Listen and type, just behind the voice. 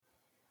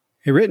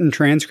A written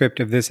transcript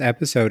of this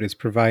episode is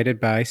provided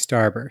by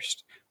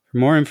Starburst. For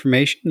more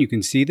information, you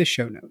can see the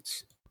show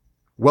notes.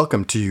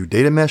 Welcome to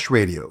Data Mesh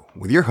Radio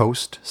with your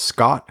host,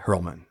 Scott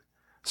Hurlman,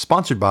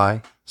 sponsored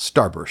by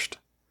Starburst.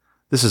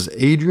 This is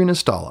Adrian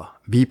Estala,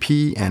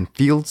 VP and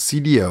Field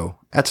CDO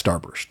at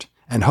Starburst,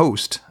 and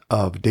host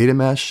of Data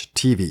Mesh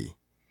TV.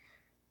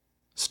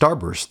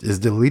 Starburst is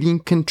the leading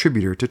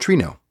contributor to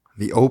Trino,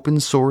 the open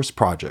source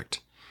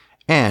project,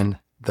 and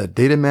the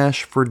Data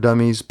Mesh for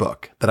Dummies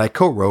book that I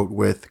co-wrote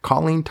with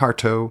Colleen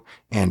Tarto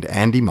and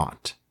Andy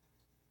Mott.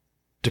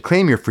 To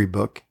claim your free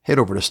book, head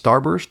over to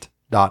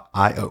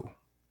starburst.io.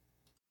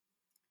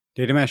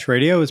 Data Mesh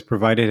Radio is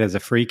provided as a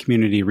free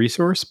community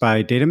resource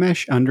by Data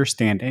Mesh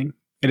Understanding.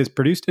 It is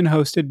produced and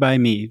hosted by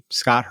me,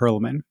 Scott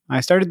Hurlman.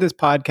 I started this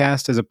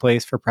podcast as a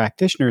place for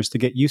practitioners to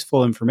get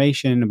useful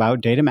information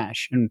about data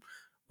mesh, and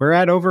we're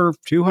at over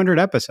 200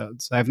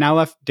 episodes. I've now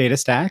left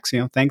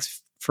DataStax,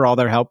 thanks for all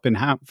their help in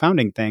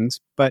founding things,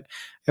 but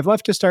I've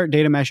left to start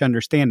Data Mesh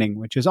Understanding,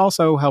 which is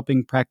also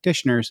helping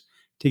practitioners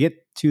to get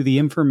to the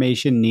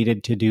information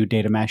needed to do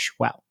data mesh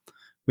well.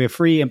 We have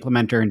free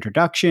implementer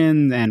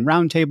introduction and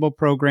roundtable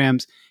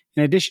programs,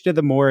 in addition to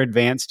the more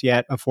advanced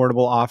yet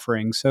affordable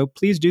offerings. So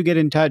please do get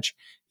in touch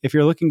if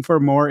you're looking for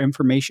more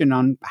information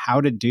on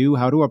how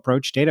to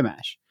approach data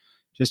mesh.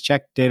 Just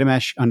check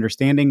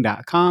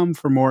datameshunderstanding.com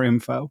for more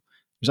info.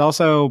 There's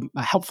also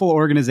a helpful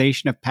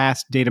organization of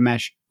past Data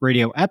Mesh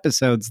Radio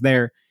episodes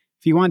there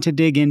if you want to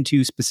dig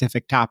into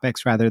specific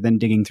topics rather than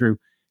digging through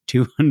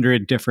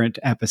 200 different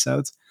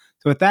episodes.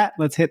 So with that,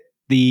 let's hit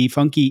the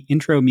funky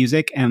intro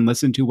music and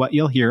listen to what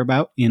you'll hear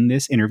about in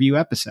this interview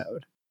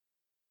episode.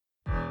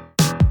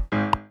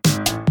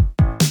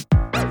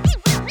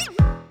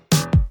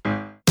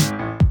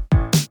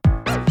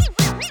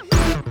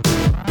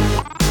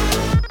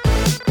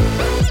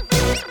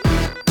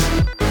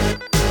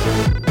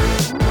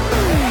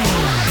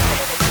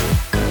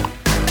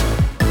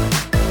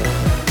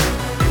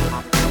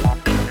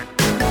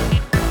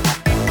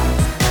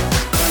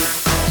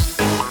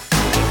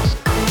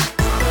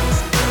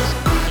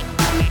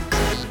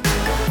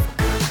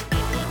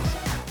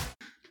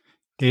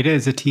 Data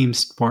is a team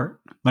sport,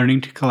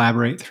 learning to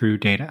collaborate through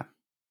data.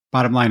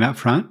 Bottom line up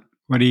front,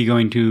 what are you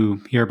going to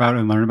hear about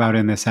and learn about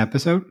in this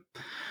episode?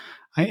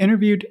 I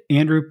interviewed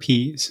Andrew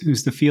Pease,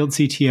 who's the field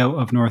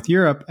CTO of North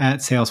Europe at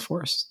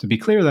Salesforce. To be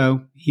clear,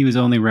 though, he was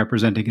only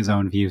representing his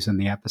own views in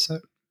the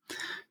episode.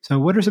 So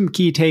what are some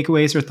key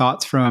takeaways or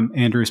thoughts from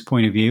Andrew's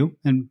point of view,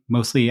 and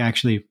mostly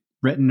actually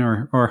written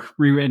or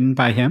rewritten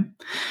by him?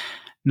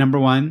 Number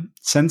one,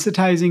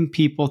 sensitizing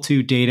people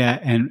to data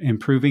and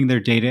improving their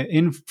data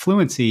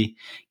fluency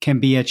can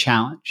be a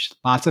challenge.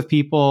 Lots of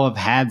people have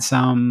had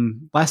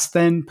some less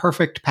than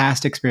perfect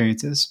past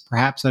experiences.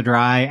 Perhaps a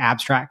dry,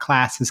 abstract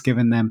class has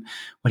given them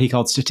what he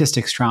called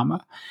statistics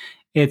trauma.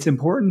 It's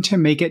important to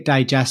make it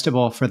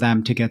digestible for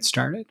them to get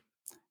started.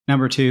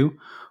 Number two,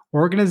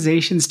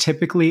 organizations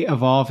typically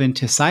evolve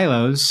into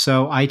silos,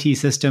 so IT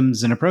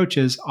systems and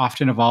approaches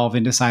often evolve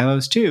into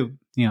silos too.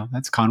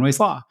 That's Conway's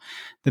Law.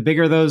 The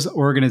bigger those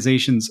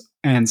organizations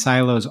and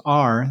silos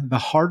are, the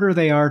harder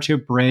they are to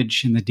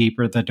bridge and the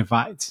deeper the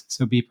divides.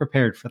 So be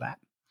prepared for that.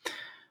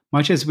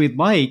 Much as we'd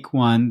like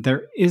one,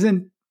 there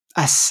isn't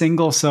a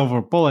single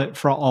silver bullet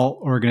for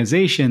all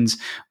organizations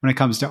when it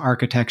comes to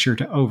architecture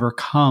to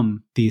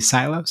overcome these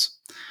silos.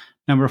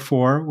 Number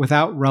four,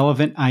 without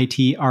relevant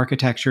IT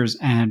architectures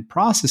and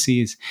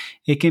processes,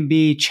 it can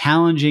be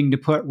challenging to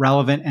put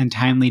relevant and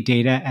timely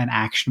data and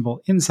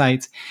actionable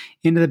insights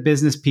into the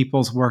business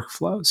people's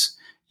workflows.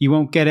 You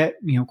won't get it,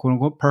 quote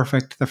unquote,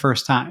 perfect the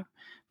first time,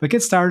 but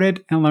get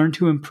started and learn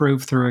to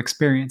improve through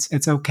experience.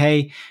 It's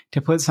okay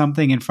to put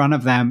something in front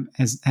of them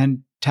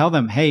and tell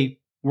them, hey,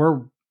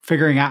 we're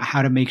figuring out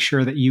how to make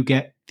sure that you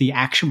get the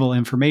actionable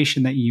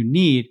information that you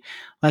need.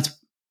 Let's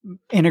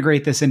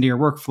integrate this into your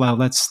workflow.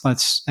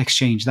 Let's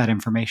exchange that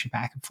information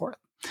back and forth.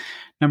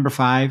 Number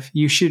five,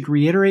 you should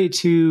reiterate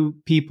to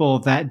people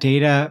that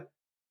data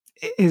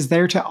is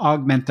there to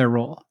augment their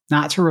role,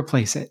 not to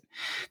replace it.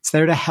 It's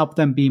there to help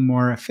them be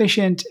more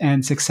efficient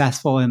and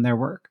successful in their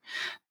work.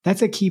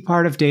 That's a key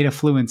part of data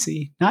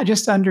fluency, not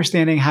just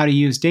understanding how to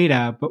use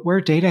data, but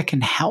where data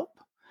can help.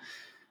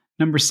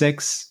 Number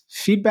six,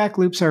 feedback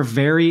loops are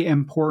very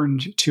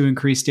important to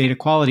increase data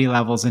quality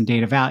levels and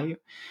data value.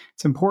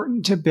 It's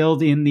important to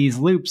build in these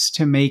loops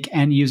to make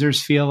end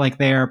users feel like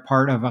they are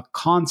part of a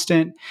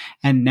constant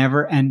and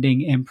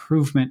never-ending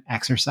improvement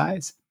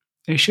exercise.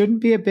 It shouldn't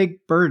be a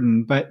big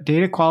burden, but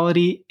data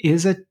quality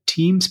is a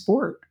team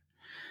sport.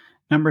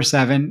 Number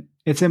seven,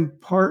 it's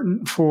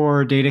important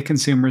for data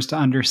consumers to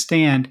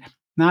understand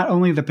not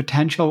only the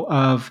potential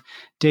of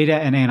data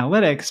and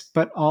analytics,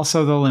 but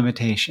also the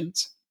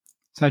limitations,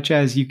 such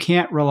as you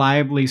can't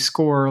reliably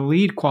score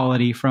lead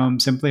quality from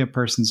simply a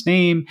person's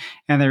name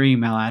and their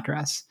email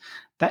address.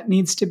 The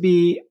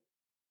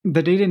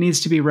data needs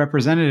to be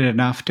represented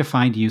enough to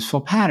find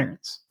useful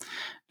patterns.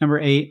 Number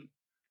eight,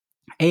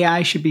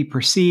 AI should be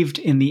perceived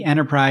in the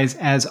enterprise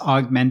as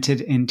augmented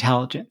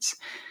intelligence.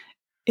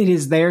 It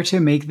is there to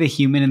make the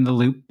human in the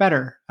loop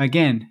better.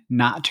 Again,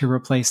 not to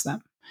replace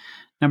them.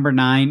 Number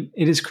 9,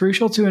 it is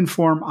crucial to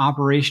inform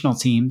operational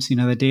teams,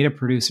 the data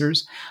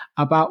producers,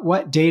 about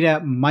what data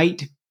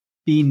might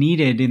be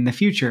needed in the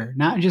future,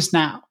 not just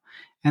now.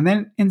 And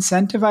then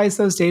incentivize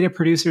those data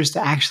producers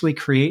to actually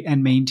create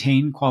and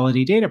maintain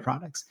quality data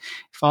products.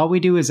 If all we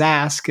do is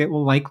ask, it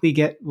will likely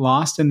get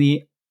lost in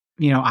the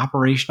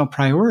operational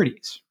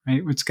priorities,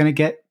 right? It's going to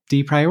get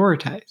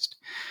deprioritized.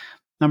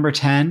 Number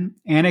 10,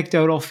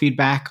 anecdotal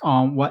feedback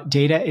on what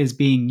data is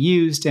being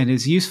used and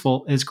is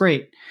useful is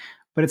great,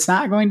 but it's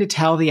not going to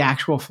tell the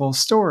actual full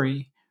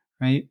story,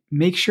 right?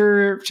 Make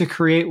sure to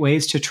create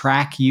ways to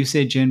track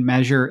usage and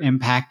measure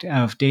impact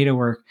of data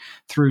work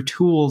through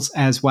tools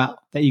as well,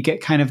 that you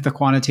get kind of the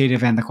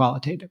quantitative and the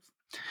qualitative.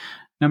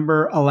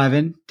 Number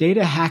 11,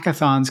 data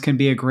hackathons can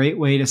be a great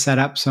way to set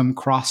up some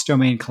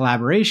cross-domain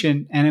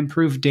collaboration and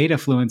improve data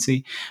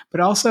fluency,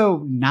 but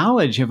also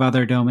knowledge of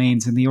other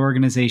domains in the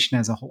organization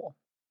as a whole.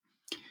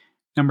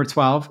 Number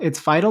 12, it's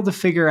vital to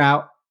figure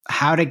out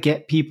how to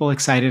get people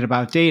excited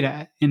about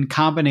data in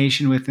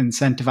combination with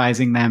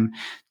incentivizing them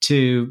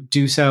to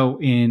do so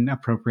in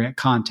appropriate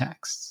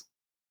contexts.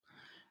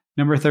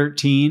 Number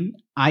 13,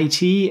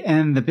 IT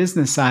and the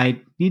business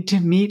side need to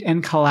meet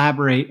and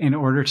collaborate in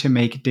order to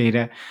make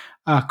data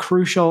a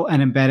crucial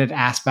and embedded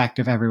aspect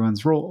of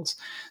everyone's roles.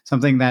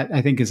 Something that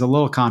I think is a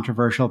little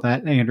controversial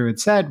that Andrew had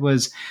said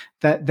was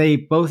that they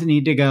both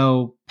need to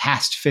go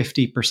past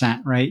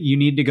 50%, right? You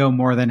need to go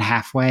more than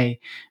halfway,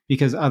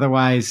 because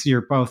otherwise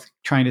you're both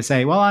trying to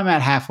say, well, I'm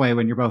at halfway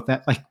when you're both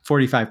at like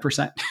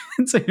 45%.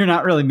 So you're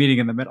not really meeting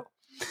in the middle.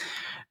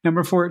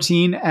 Number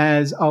 14,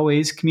 as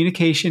always,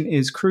 communication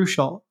is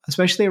crucial,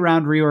 especially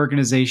around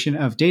reorganization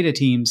of data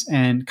teams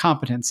and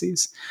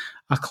competencies.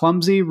 A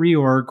clumsy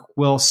reorg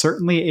will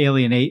certainly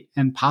alienate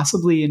and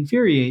possibly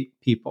infuriate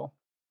people.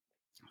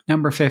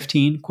 Number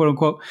 15, quote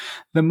unquote,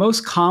 the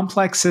most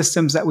complex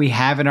systems that we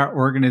have in our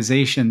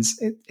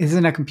organizations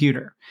isn't a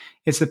computer.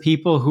 It's the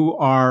people who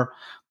are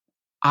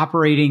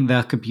operating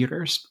the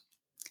computers.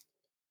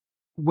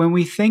 When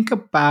we think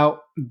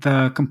about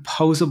the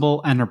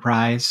composable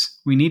enterprise,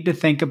 we need to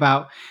think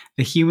about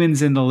the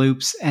humans in the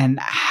loops and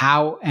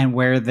how and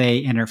where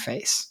they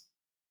interface.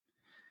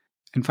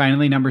 And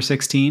finally, number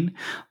 16,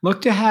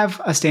 look to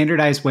have a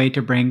standardized way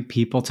to bring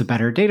people to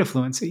better data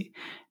fluency.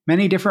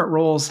 Many different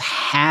roles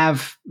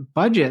have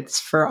budgets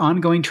for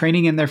ongoing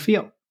training in their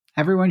field.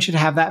 Everyone should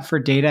have that for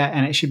data,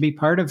 and it should be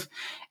part of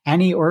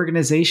any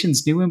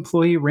organization's new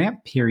employee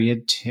ramp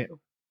period too.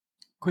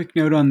 Quick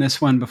note on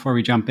this one before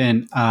we jump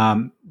in.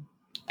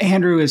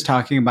 Andrew is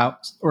talking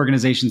about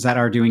organizations that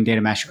are doing data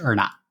mesh or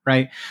not,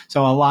 right?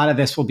 So a lot of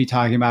this will be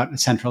talking about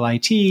central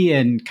IT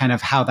and kind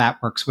of how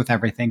that works with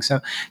everything. So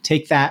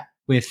take that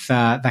with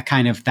the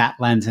kind of that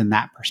lens and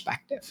that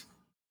perspective.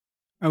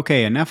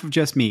 Okay, enough of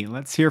just me.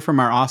 Let's hear from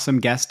our awesome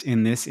guest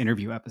in this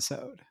interview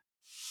episode.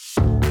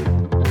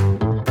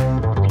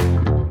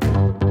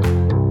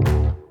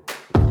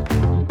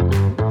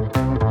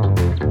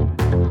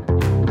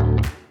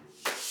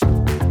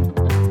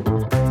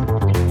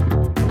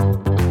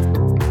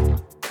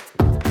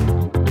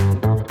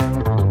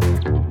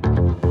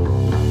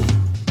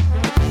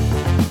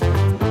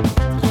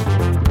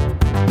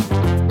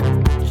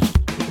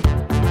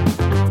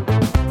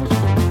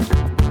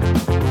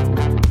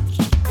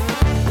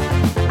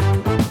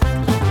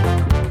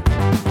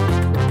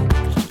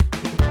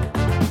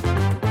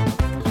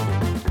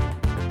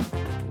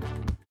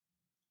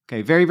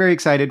 Okay, very, very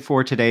excited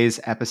for today's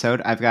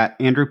episode. I've got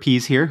Andrew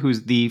Pease here,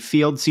 who's the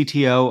field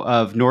CTO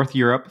of North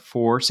Europe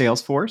for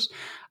Salesforce.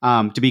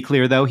 To be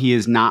clear, though, he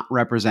is not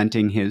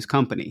representing his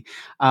company.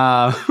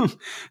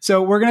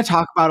 So we're going to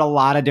talk about a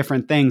lot of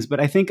different things, but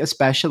I think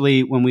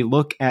especially when we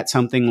look at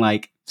something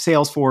like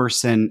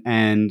Salesforce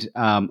and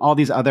all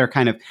these other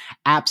kind of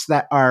apps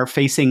that are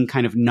facing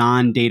kind of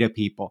non-data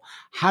people,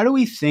 how do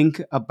we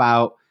think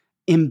about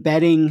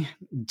embedding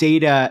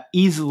data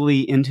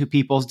easily into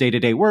people's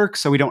day-to-day work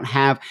so we don't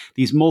have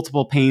these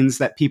multiple pains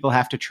that people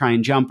have to try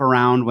and jump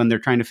around when they're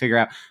trying to figure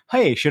out,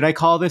 hey, should I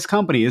call this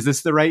company? Is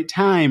this the right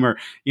time? Or,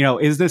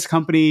 is this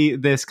company,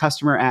 this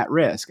customer at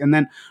risk? And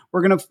then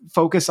we're going to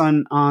focus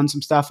on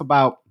some stuff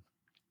about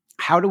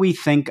how do we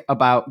think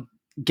about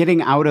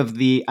getting out of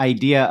the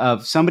idea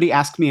of somebody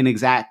asks me an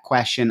exact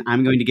question,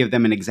 I'm going to give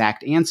them an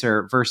exact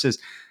answer, versus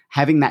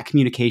having that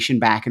communication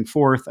back and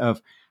forth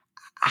of,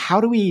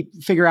 how do we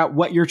figure out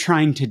what you're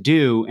trying to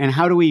do, and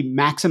how do we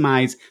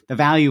maximize the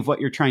value of what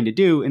you're trying to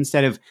do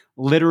instead of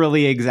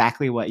literally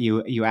exactly what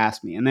you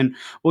asked me? And then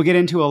we'll get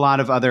into a lot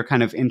of other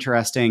kind of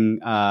interesting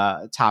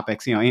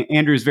topics.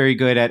 Andrew's very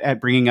good at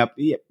bringing up,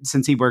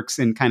 since he works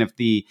in kind of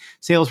the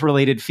sales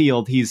related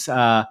field, he's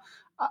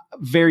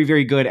very,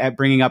 very good at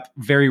bringing up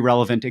very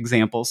relevant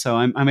examples. So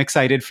I'm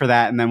excited for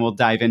that. And then we'll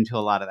dive into a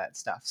lot of that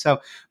stuff.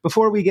 So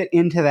before we get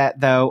into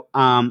that, though,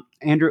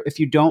 Andrew, if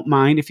you don't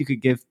mind, if you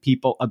could give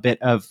people a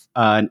bit of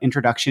an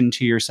introduction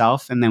to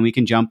yourself, and then we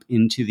can jump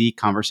into the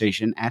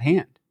conversation at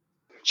hand.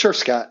 Sure,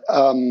 Scott.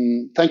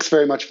 Thanks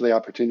very much for the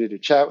opportunity to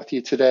chat with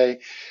you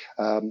today.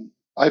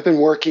 I've been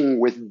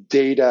working with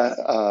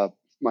data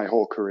my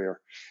whole career.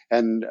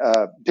 And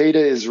data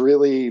is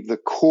really the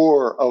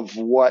core of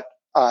what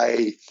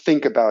I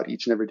think about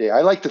each and every day.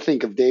 I like to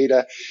think of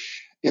data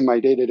in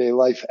my day-to-day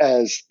life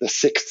as the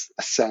sixth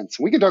sense.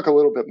 We can talk a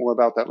little bit more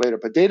about that later,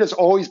 but data's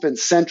always been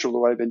central to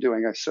what I've been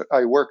doing.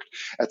 I worked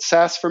at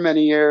SAS for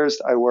many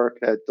years. I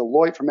worked at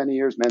Deloitte for many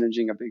years,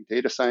 managing a big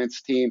data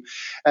science team.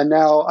 And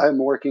now I'm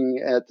working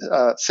at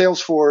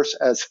Salesforce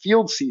as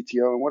field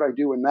CTO. And what I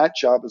do in that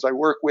job is I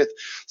work with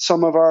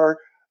some of our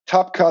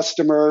top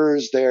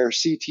customers, their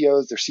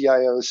CTOs, their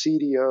CIOs,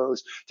 CDOs,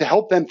 to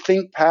help them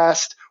think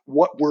past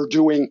what we're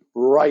doing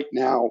right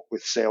now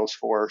with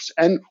Salesforce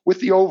and with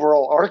the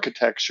overall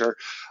architecture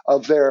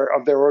of their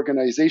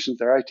organizations,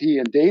 their IT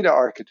and data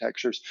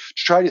architectures,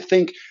 to try to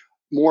think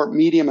more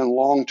medium and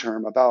long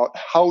term about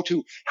how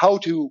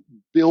to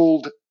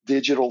build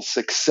digital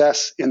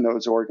success in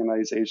those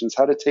organizations,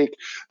 how to take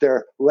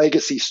their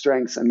legacy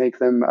strengths and make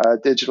them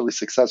digitally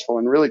successful,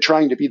 and really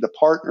trying to be the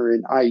partner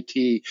in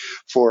IT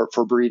for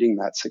breeding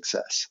that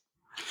success.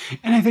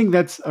 And I think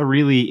that's a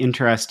really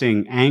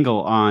interesting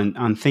angle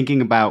on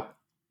thinking about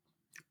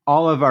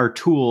all of our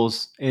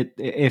tools.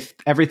 If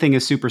everything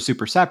is super,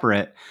 super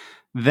separate,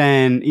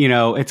 then,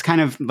 it's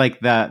kind of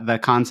like the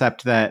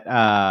concept that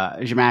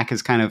Zhamak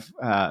has kind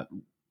of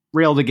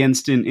railed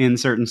against in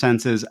certain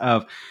senses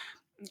of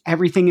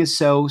everything is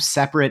so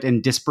separate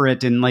and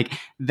disparate, and like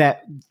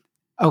that,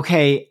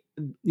 okay,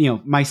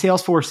 my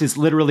Salesforce is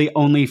literally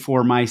only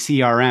for my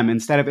CRM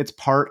instead of it's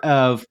part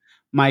of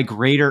my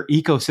greater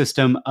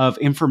ecosystem of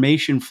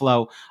information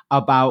flow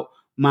about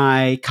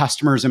my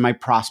customers and my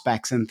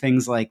prospects and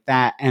things like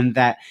that. And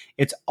that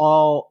it's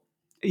all,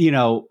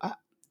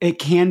 it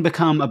can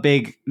become a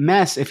big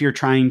mess if you're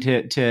trying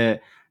to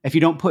if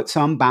you don't put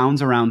some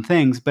bounds around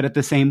things. But at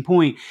the same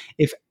point,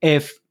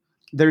 if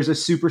there's a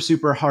super,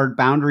 super hard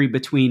boundary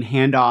between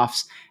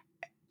handoffs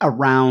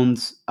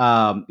around,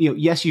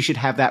 yes, you should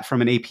have that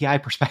from an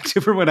API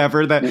perspective or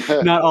whatever,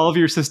 that not all of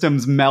your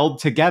systems meld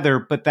together,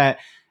 but that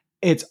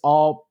it's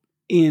all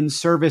in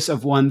service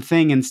of one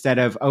thing instead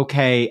of,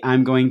 okay,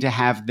 I'm going to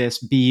have this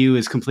BU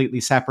is completely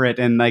separate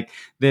and like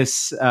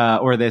this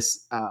or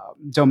this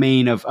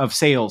domain of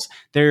sales.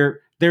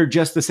 They're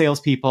just the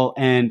salespeople,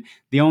 and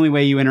the only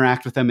way you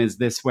interact with them is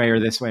this way or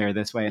this way or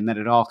this way, and that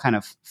it all kind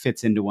of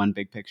fits into one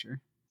big picture.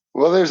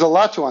 Well, there's a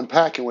lot to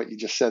unpack in what you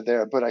just said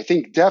there, but I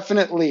think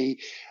definitely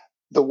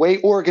the way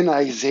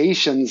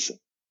organizations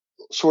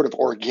sort of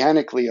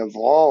organically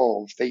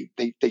evolve,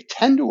 they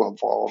tend to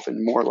evolve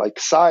in more like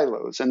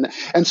silos. And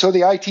so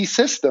the IT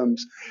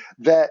systems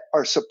that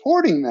are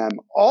supporting them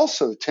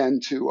also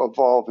tend to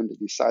evolve into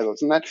these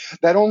silos. And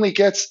that only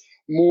gets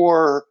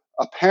more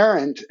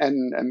apparent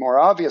and more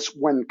obvious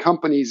when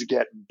companies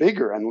get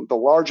bigger, and the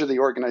larger the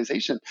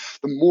organization,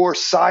 the more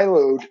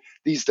siloed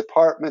these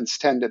departments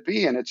tend to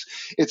be. And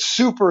it's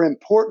super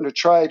important to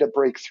try to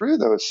break through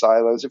those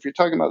silos. If you're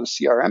talking about a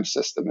CRM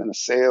system in a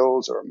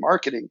sales or a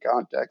marketing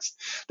context,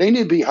 they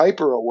need to be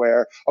hyper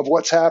aware of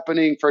what's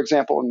happening, for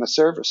example, in the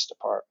service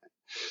department.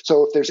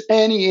 So if there's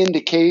any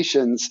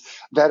indications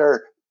that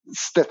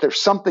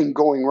there's something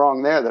going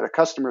wrong there, that a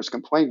customer is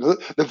complaining,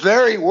 the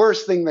very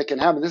worst thing that can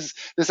happen,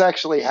 this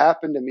actually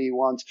happened to me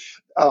once,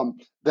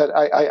 that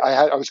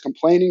I was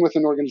complaining with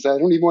an organization. I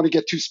don't even want to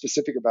get too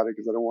specific about it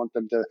because I don't want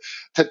them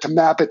to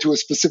map it to a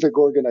specific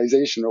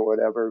organization or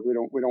whatever. We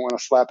don't want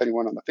to slap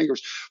anyone on the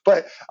fingers.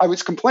 But I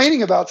was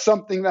complaining about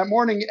something that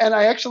morning, and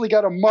I actually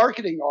got a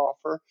marketing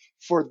offer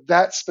for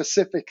that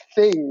specific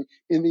thing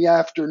in the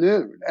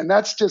afternoon. And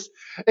that's just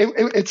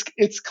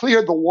it's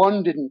clear the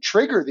one didn't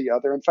trigger the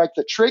other. In fact,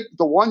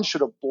 the one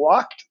should have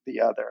blocked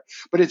the other.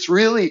 But it's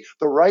really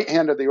the right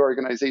hand of the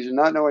organization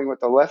not knowing what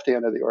the left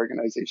hand of the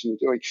organization is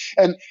doing.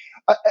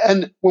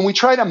 And when we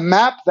try to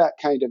map that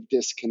kind of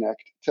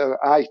disconnect to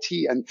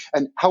IT,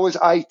 and how is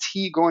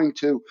IT going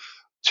to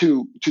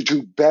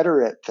do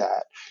better at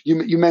that?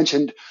 You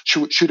mentioned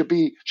should it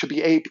be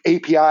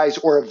APIs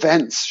or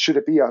events? Should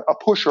it be a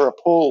push or a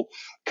pull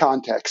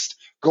context,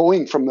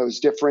 going from those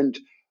different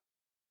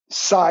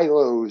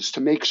silos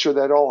to make sure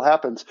that all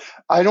happens?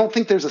 I don't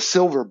think there's a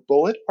silver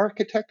bullet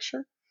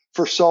architecture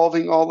for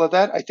solving all of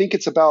that. I think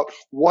it's about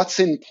what's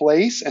in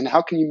place and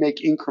how can you make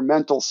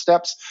incremental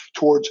steps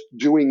towards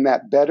doing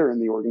that better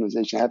in the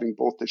organization, having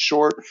both the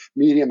short,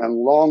 medium, and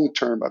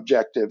long-term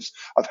objectives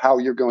of how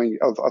you're going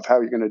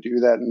to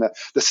do that, and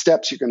the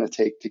steps you're going to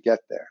take to get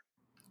there.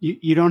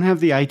 You don't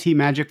have the IT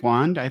magic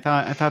wand? I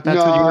thought that's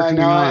what you were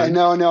coming on.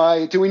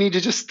 No. Do we need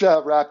to just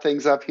wrap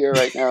things up here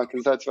right now?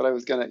 Because that's what I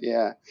was going to.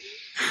 Yeah.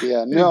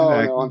 No,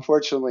 exactly. No,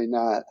 unfortunately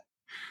not.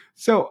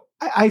 So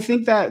I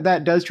think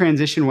that does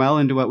transition well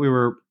into what we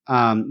were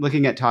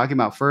looking at talking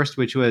about first,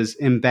 which was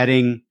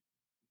embedding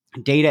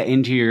data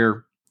into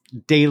your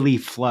daily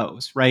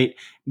flows, right?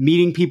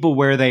 Meeting people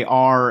where they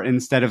are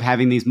instead of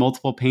having these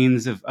multiple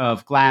panes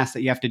of glass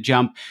that you have to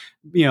jump,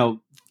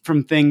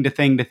 from thing to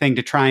thing to thing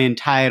to try and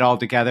tie it all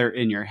together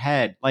in your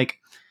head. Like,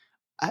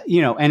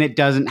 and it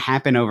doesn't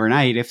happen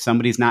overnight if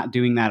somebody's not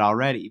doing that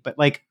already. But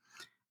like,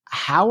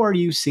 how are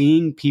you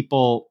seeing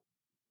people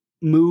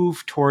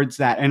move towards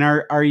that? And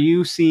are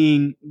you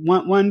seeing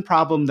one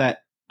problem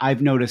that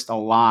I've noticed a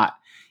lot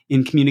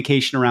in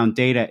communication around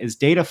data is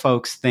data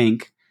folks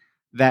think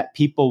that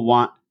people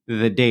want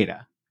the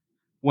data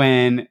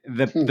when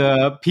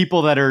the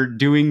people that are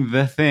doing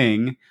the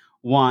thing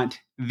want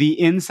the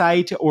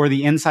insight or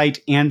the insight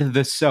and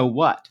the so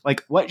what.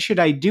 Like, what should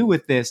I do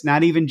with this?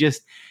 Not even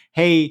just,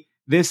 hey,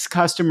 this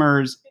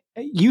customer's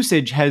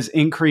usage has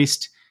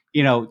increased,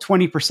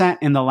 20%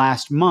 in the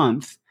last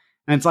month.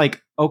 And it's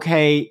like,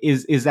 okay,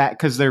 is that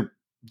because they're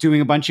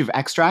doing a bunch of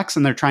extracts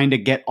and they're trying to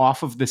get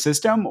off of the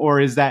system, or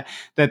is that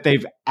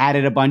they've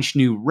added a bunch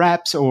new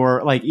reps,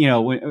 or like,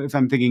 if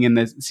I'm thinking in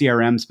the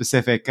CRM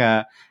specific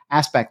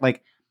aspect,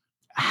 like,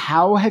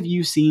 how have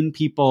you seen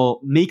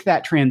people make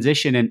that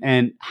transition,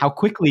 and how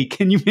quickly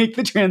can you make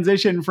the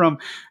transition from,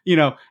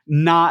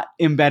 not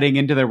embedding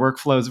into their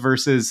workflows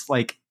versus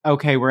like,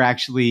 okay, we're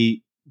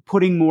actually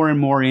putting more and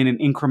more in and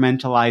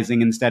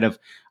incrementalizing instead of,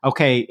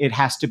 okay, it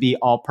has to be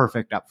all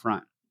perfect up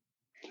front?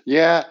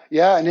 Yeah,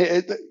 yeah,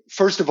 and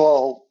first of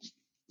all,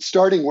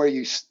 starting where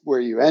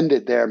you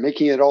ended there,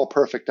 making it all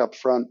perfect up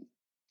front,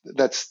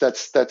 that's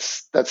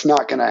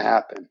not going to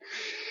happen.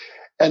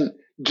 And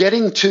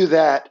getting to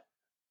that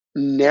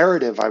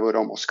narrative, I would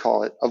almost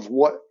call it, of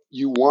what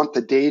you want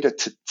the data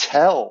to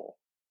tell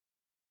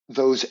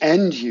those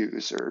end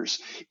users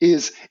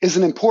is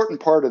an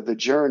important part of the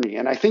journey.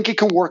 And I think it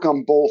can work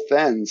on both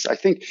ends. I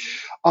think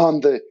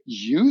on the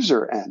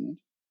user end,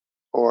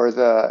 or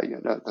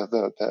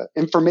the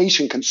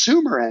information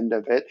consumer end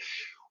of it,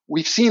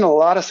 we've seen a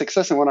lot of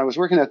success. And when I was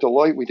working at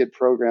Deloitte, we did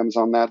programs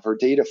on that for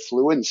data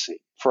fluency,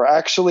 for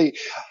actually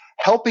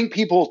helping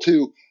people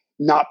to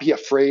not be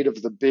afraid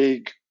of the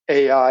big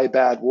AI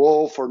bad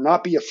wolf, or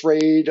not be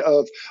afraid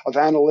of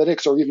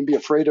analytics, or even be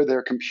afraid of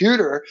their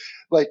computer,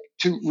 like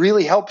to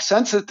really help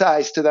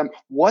sensitize to them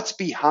what's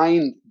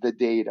behind the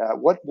data.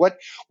 What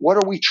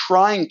are we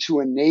trying to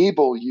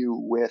enable you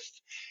with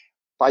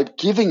by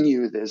giving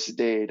you this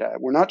data?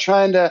 We're not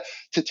trying to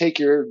take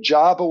your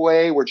job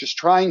away. We're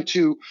trying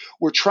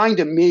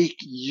to make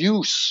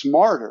you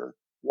smarter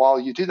while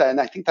you do that.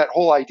 And I think that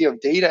whole idea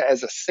of data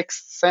as a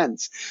sixth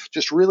sense,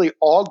 just really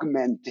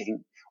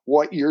augmenting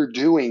what you're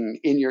doing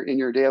in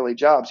your daily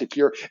jobs. If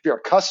you're a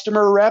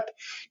customer rep,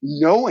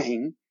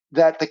 knowing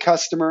that the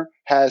customer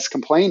has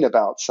complained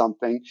about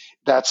something,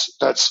 that's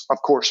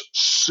of course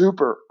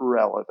super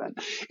relevant.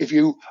 If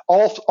you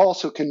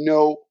also can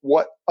know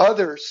what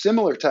other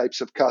similar types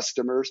of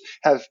customers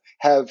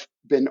have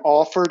been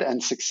offered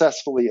and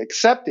successfully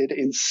accepted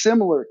in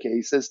similar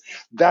cases,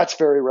 that's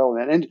very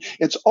relevant. And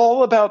it's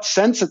all about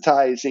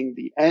sensitizing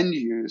the end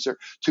user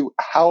to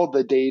how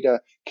the data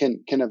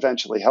can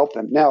eventually help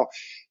them. Now,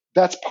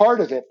 that's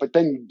part of it, but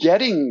then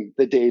getting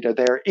the data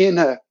there in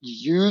a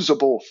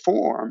usable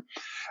form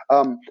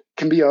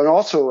can be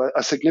also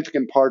a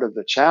significant part of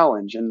the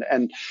challenge.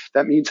 And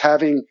that means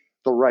having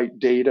the right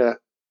data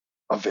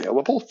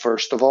available,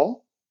 first of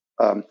all,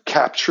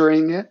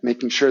 capturing it,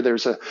 making sure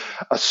there's a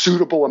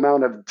suitable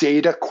amount of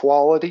data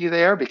quality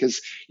there,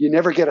 because you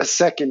never get a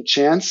second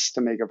chance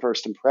to make a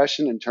first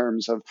impression in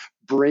terms of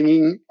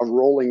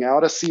rolling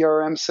out a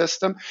CRM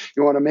system.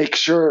 You want to make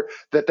sure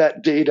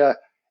that data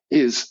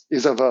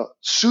is of a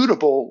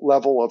suitable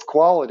level of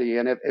quality.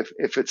 And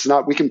if it's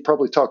not, we can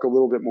probably talk a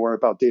little bit more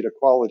about data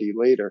quality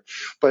later.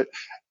 But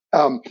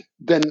then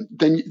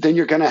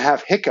you're going to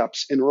have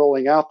hiccups in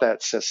rolling out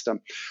that system.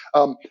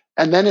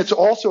 And then it's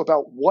also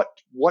about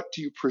what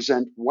do you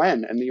present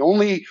when. And the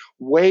only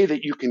way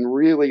that you can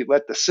really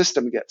let the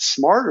system get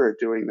smarter at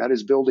doing that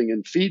is building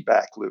in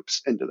feedback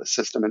loops into the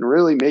system, and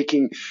really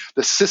making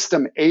the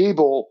system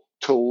able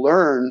to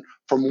learn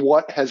from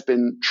what has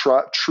been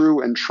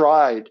true and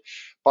tried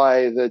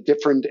by the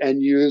different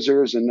end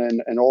users,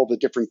 and all the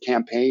different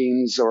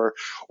campaigns or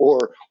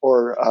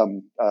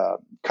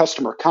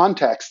customer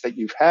contacts that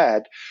you've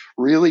had.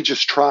 Really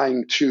just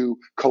trying to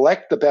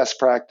collect the best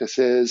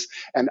practices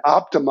and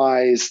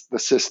optimize the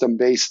system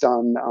based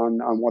on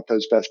what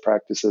those best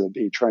practices would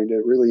be, trying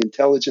to really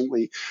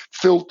intelligently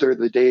filter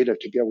the data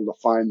to be able to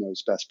find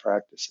those best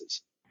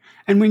practices.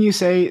 And when you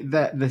say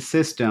that the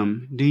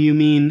system, do you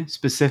mean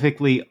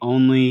specifically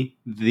only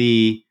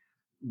the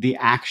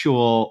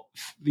actual,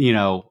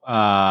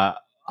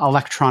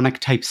 electronic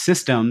type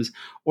systems,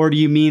 or do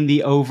you mean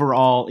the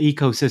overall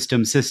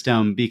ecosystem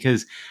system?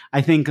 Because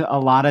I think a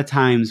lot of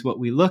times what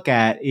we look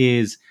at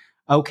is,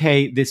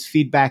 okay, this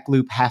feedback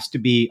loop has to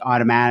be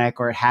automatic,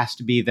 or it has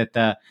to be that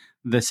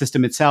the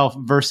system itself,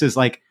 versus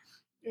like,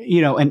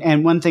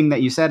 and one thing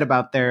that you said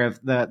about there of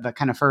the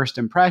kind of first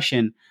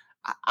impression,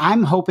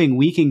 I'm hoping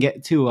we can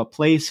get to a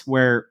place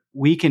where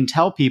we can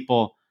tell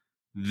people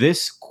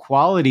this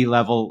quality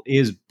level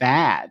is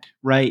bad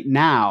right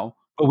now,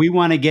 but we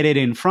want to get it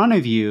in front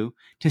of you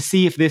to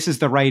see if this is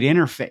the right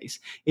interface.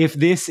 If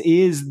this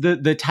is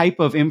the type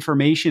of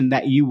information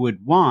that you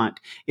would want,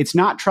 it's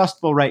not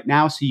trustable right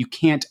now, so you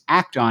can't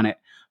act on it.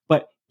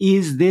 But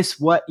is this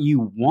what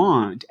you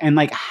want? And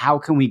like, how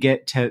can we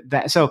get to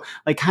that? So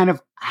like, kind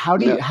of, how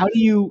do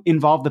you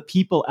involve the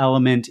people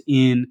element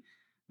in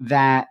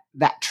that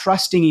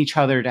trusting each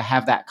other to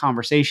have that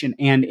conversation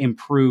and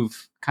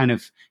improve kind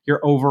of your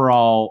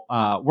overall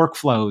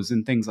workflows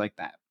and things like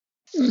that.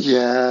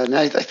 Yeah, and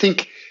I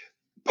think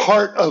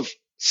part of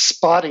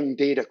spotting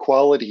data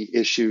quality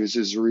issues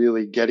is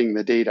really getting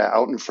the data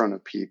out in front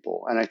of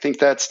people. And I think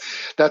that's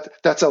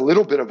a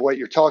little bit of what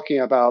you're talking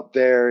about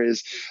there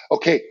is,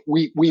 okay,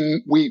 we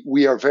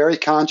are very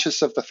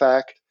conscious of the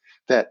fact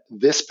that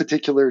this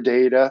particular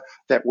data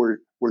that we're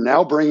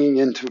now bringing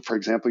into, for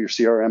example, your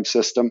CRM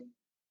system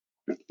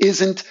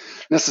isn't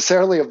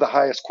necessarily of the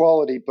highest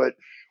quality, but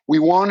we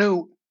want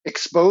to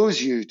expose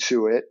you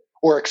to it,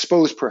 or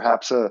expose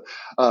perhaps a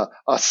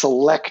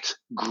select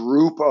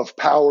group of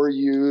power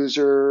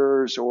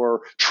users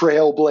or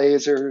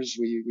trailblazers.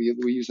 We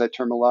use that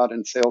term a lot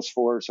in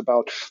Salesforce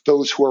about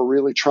those who are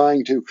really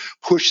trying to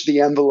push the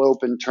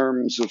envelope in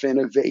terms of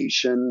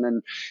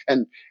innovation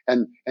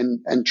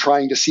and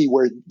trying to see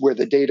where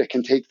the data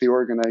can take the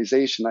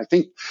organization. I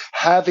think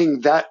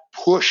having that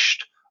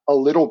pushed a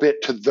little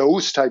bit to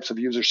those types of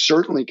users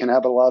certainly can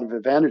have a lot of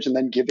advantage, and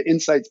then give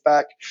insights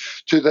back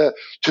to the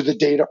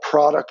data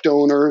product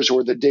owners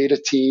or the data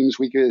teams.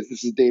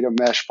 This is Data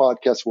Mesh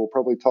podcast. We'll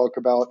probably talk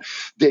about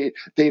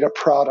data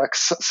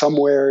products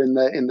somewhere in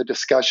the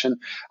discussion,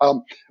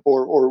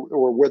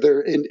 or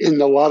whether in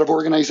a lot of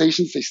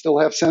organizations they still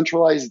have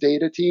centralized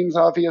data teams.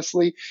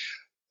 Obviously,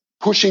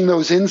 pushing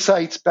those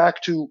insights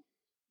back to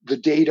the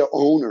data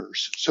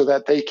owners so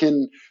that they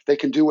can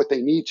do what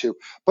they need to,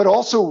 but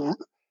also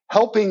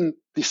helping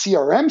the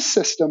CRM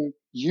system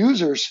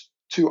users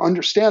to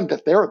understand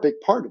that they're a big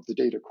part of the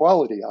data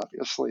quality,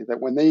 obviously, that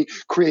when they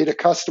create a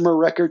customer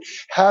record,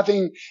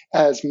 having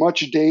as much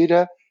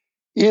data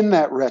in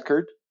that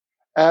record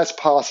as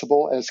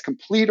possible, as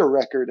complete a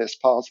record as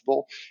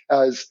possible,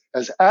 as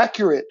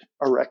accurate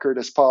a record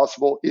as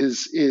possible,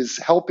 is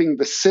helping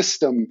the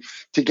system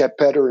to get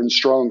better and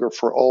stronger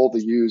for all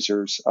the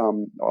users,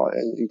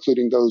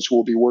 including those who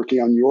will be working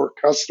on your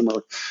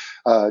customer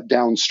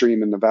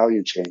downstream in the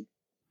value chain.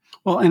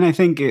 Well, and I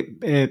think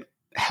it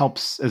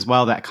helps as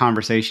well, that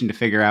conversation, to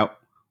figure out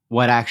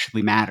what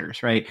actually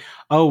matters, right?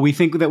 Oh, we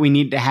think that we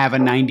need to have a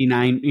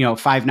 99,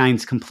 5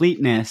 nines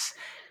completeness.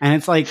 And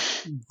it's like,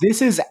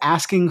 this is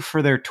asking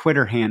for their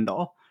Twitter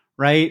handle,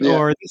 right? Yeah.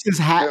 Or this is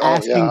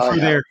asking for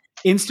their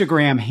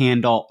Instagram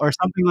handle or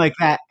something like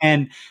that.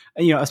 And,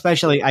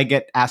 especially I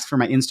get asked for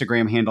my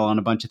Instagram handle on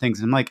a bunch of things.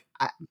 And I'm like,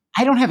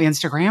 I don't have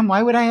Instagram.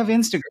 Why would I have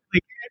Instagram?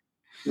 Like,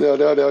 No.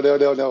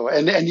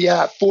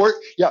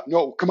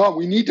 No, come on.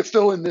 We need to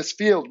fill in this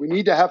field. We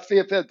need to have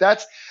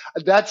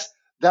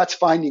that's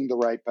finding the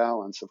right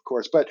balance, of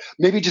course. But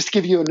maybe just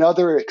give you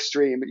another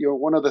extreme.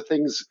 One of the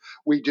things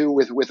we do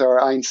with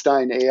our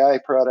Einstein AI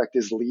product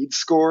is lead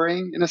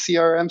scoring in a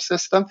CRM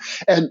system.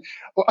 And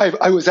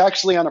I was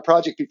actually on a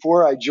project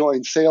before I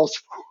joined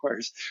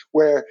Salesforce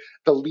where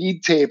the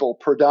lead table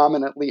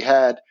predominantly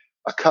had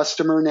a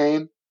customer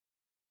name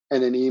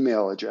and an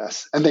email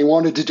address, and they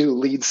wanted to do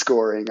lead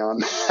scoring on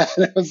that.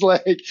 And it was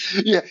like,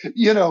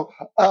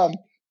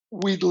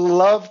 we'd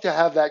love to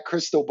have that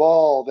crystal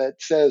ball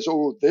that says,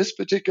 oh, this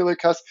particular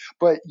customer,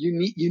 but you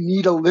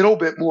need a little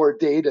bit more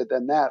data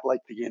than that, like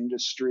the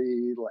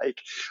industry,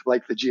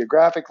 like the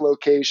geographic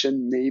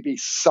location, maybe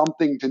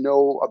something to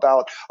know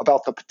about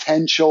the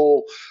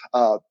potential,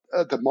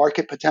 the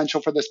market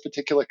potential for this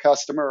particular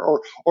customer,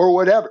 or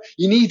whatever.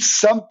 You need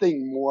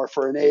something more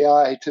for an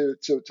AI to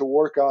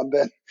work on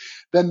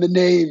than the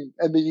name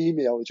and the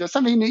email address.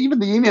 I mean, even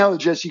the email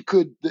address,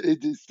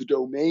 is the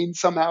domain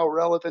somehow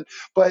relevant,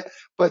 but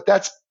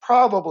that's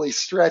probably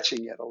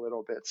stretching it a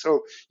little bit.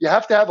 So you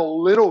have to have a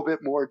little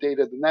bit more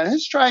data than that.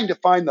 It's trying to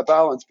find the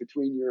balance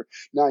between your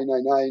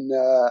 999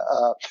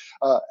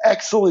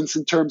 excellence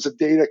in terms of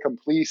data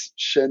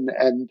completion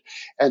and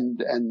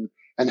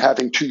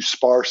having too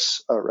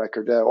sparse a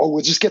record.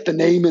 We'll just get the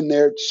name in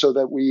there so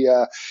that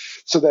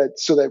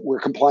we're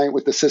compliant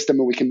with the system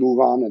and we can move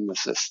on in the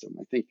system.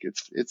 I think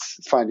it's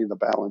finding the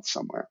balance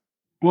somewhere.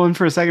 Well, and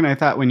for a second, I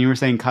thought when you were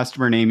saying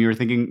customer name, you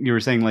were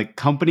saying like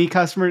company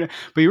customer,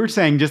 but you were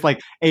saying just like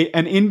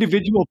an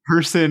individual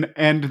person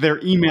and their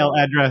email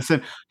address.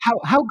 And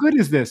how good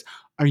is this?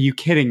 Are you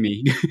kidding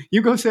me?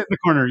 You go sit in the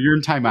corner. You're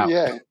in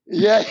timeout.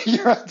 Yeah,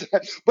 you're right.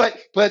 But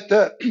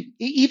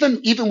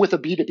even with a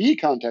B2B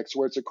context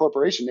where it's a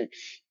corporation name,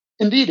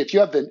 indeed, if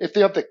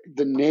they have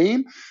the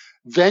name,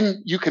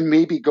 then you can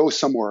maybe go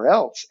somewhere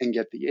else and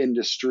get the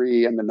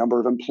industry and the number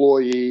of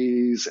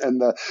employees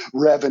and the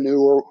revenue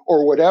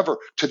or whatever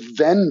to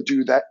then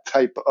do that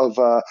type of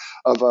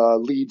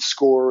lead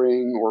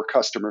scoring or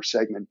customer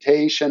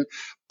segmentation.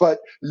 But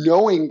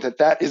knowing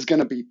that is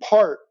going to be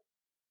part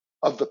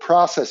of the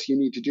process you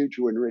need to do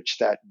to enrich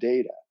that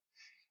data.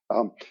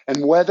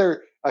 And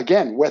whether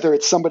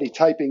it's somebody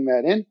typing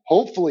that in,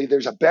 hopefully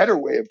there's a better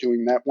way of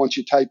doing that once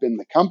you type in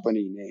the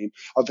company name,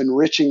 of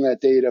enriching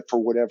that data for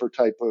whatever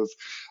type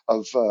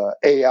of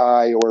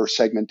AI or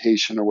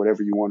segmentation or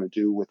whatever you want to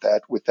do with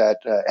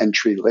that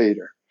entry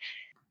later.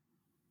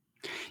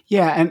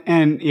 Yeah,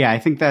 and I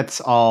think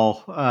that's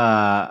all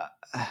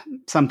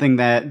something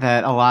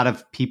that a lot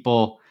of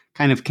people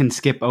kind of can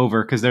skip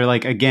over because they're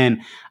like,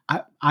 again,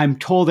 I'm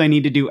told I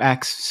need to do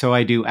X, so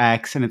I do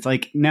X. And it's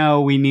like,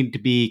 no, we need to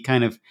be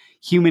kind of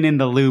human in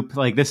the loop.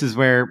 Like this is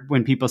where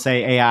when people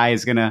say AI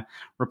is going to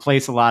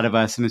replace a lot of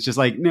us, and it's just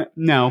like,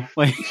 no,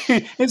 like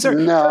it's a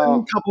certain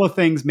No, couple of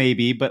things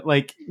maybe, but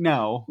like,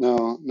 no.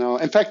 no.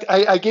 In fact,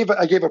 I gave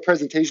a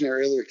presentation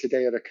earlier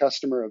today at a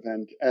customer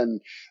event,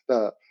 and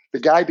the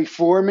guy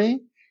before me,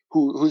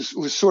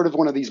 who's sort of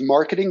one of these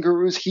marketing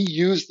gurus, he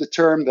used the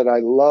term that I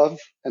love,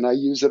 and I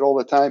use it all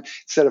the time.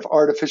 Instead of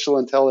artificial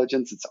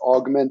intelligence, it's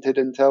augmented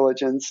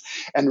intelligence,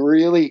 and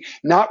really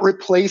not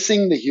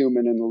replacing the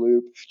human in the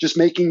loop, just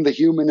making the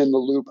human in the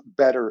loop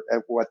better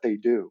at what they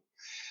do.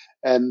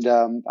 And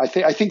I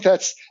think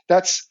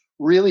that's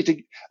really to.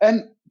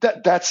 And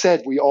that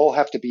said, we all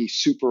have to be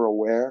super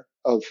aware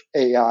of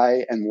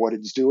AI and what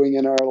it's doing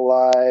in our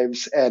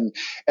lives, and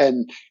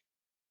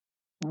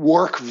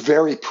work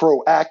very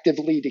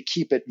proactively to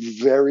keep it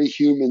very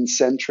human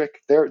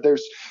centric.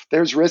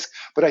 There's risk,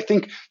 but I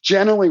think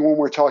generally when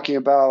we're talking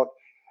about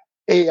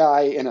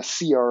AI in a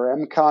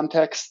CRM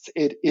context,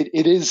 it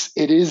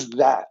is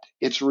that.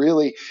 It's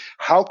really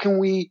how can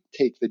we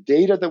take the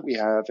data that we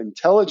have,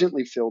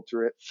 intelligently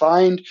filter it,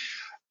 find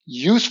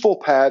useful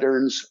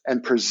patterns,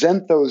 and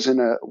present those in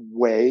a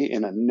way,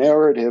 in a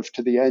narrative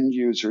to the end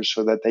user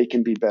so that they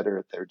can be better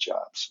at their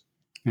jobs.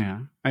 Yeah.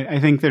 I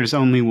think there's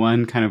only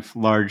one kind of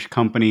large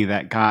company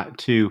that got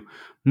to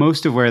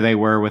most of where they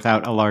were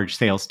without a large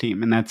sales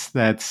team. And that's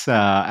what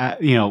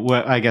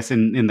I guess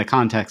in the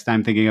context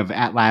I'm thinking of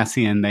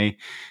Atlassian, they,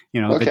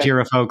 the Okay.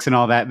 Jira folks and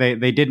all that,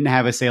 they didn't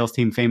have a sales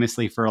team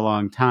famously for a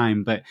long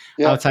time, but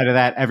Yeah. outside of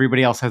that,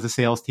 everybody else has a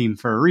sales team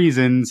for a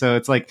reason. So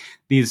it's like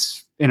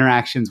these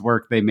interactions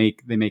work, they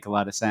make a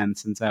lot of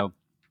sense. And so,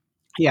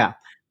 yeah.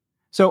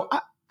 So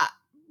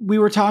we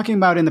were talking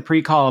about in the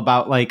pre-call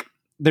about like,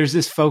 there's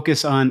this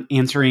focus on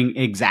answering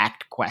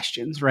exact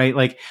questions, right?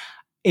 Like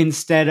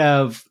instead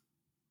of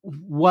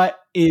what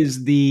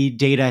is the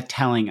data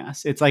telling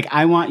us? It's like,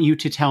 I want you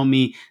to tell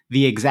me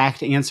the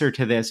exact answer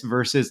to this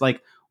versus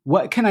like,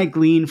 what can I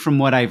glean from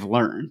what I've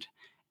learned?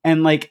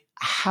 And like,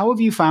 how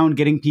have you found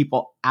getting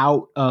people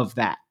out of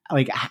that?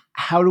 Like,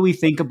 how do we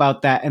think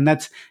about that? And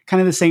that's kind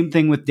of the same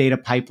thing with data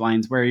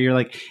pipelines, where you're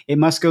like, it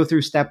must go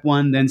through step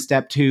one, then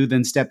step two,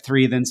 then step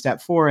three, then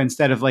step four,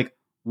 instead of like,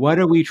 what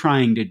are we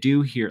trying to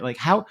do here? Like,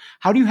 how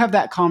do you have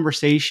that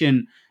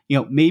conversation?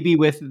 Maybe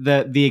with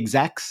the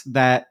execs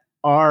that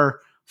are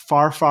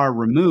far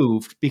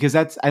removed, because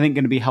that's, I think,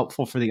 going to be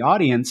helpful for the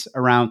audience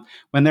around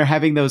when they're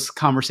having those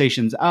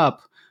conversations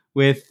up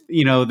with,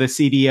 the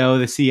CDO,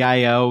 the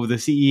CIO, the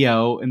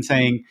CEO, and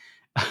saying,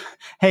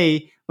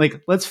 hey,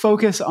 like, let's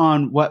focus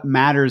on what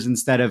matters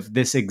instead of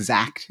this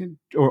exact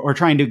or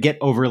trying to get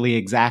overly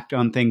exact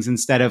on things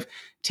instead of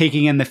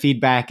taking in the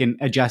feedback and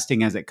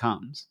adjusting as it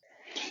comes.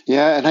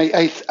 Yeah, and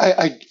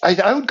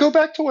I would go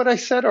back to what I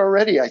said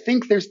already. I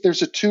think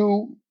there's a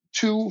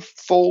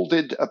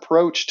two-folded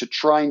approach to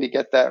trying to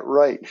get that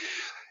right.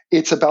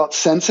 It's about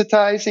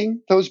sensitizing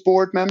those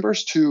board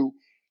members to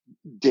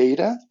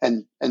data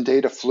and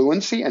data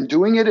fluency, and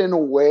doing it in a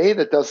way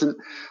that doesn't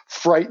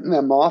frighten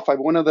them off.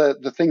 One of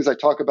the things I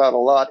talk about a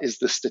lot is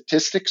the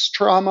statistics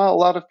trauma a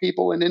lot of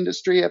people in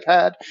industry have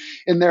had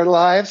in their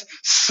lives.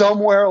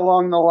 Somewhere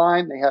along the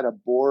line, they had a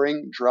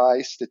boring,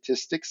 dry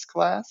statistics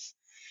class.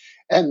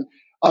 And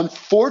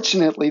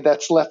unfortunately,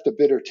 that's left a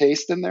bitter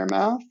taste in their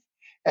mouth.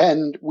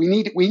 And we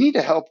need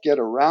to help get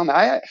around.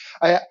 I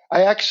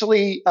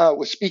actually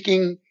was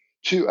speaking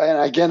to,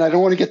 and again, I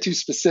don't want to get too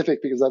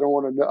specific because I don't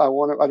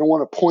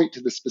want to point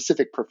to the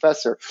specific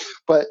professor,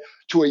 but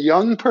to a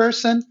young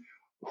person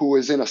who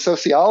was in a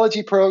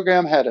sociology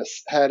program, had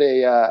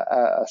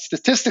a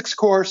statistics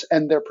course,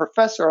 and their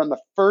professor on the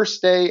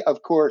first day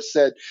of course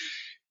said,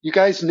 "You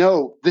guys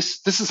know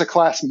this is a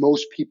class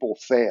most people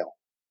fail.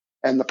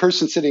 And the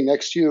person sitting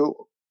next to you,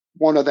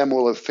 one of them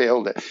will have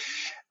failed it.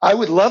 I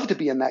would love to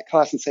be in that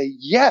class and say,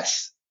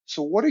 yes.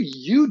 So what are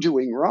you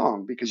doing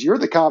wrong? Because you're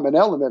the common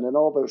element in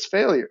all those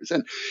failures."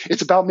 And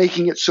it's about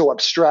making it so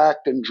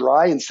abstract and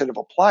dry instead of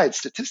applied.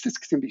 Statistics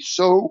can be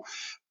so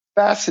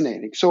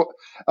fascinating. So,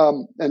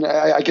 and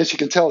I guess you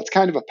can tell it's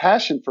kind of a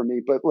passion for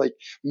me, but like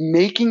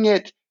making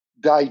it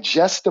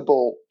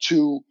digestible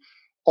to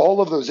all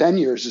of those end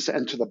users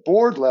and to the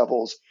board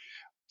levels.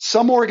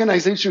 Some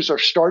organizations are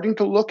starting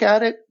to look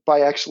at it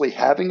by actually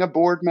having a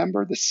board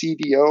member, the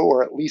CDO,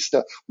 or at least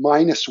a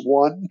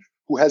 -1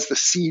 who has the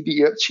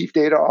CDO, Chief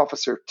Data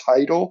Officer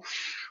title,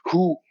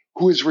 who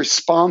is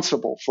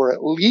responsible for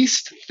at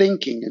least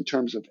thinking in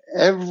terms of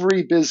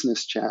every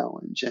business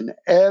challenge and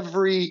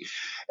every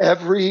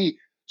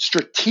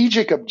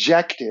strategic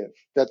objective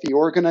that the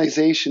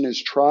organization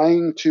is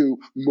trying to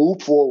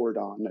move forward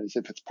on, as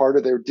if it's part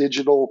of their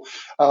digital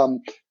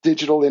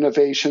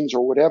innovations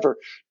or whatever,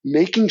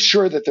 making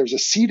sure that there's a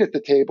seat at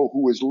the table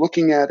who is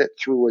looking at it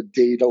through a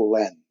data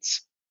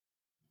lens.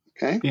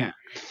 Okay? Yeah.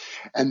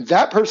 And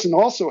that person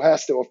also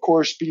has to, of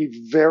course,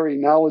 be very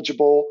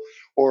knowledgeable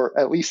or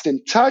at least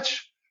in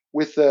touch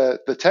with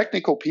the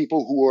technical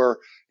people who are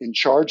in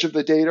charge of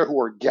the data,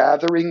 who are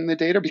gathering the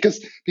data,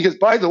 because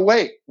by the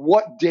way,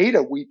 what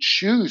data we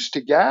choose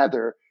to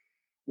gather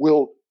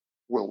will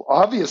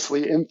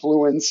obviously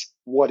influence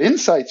what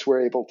insights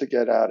we're able to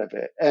get out of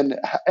it.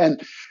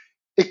 And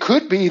it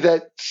could be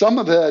that some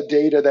of the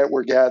data that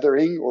we're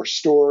gathering or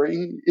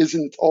storing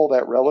isn't all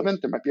that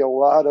relevant. There might be a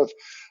lot of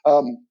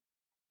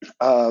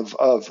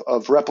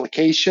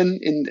replication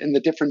in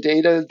the different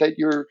data that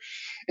you're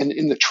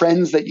in the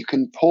trends that you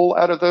can pull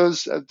out of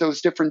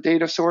those different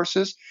data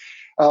sources.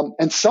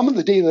 And some of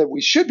the data that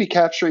we should be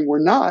capturing, we're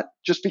not,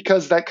 just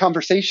because that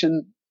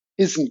conversation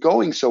isn't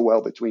going so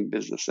well between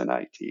business and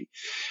IT.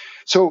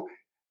 So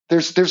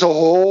there's a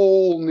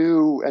whole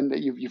new, and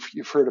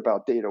you've heard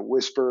about data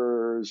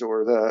whisperers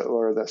or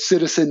the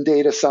citizen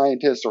data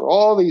scientist, or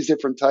all these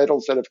different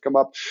titles that have come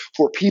up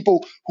for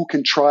people who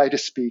can try to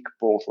speak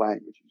both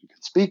languages. Who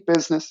can speak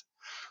business,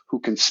 who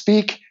can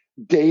speak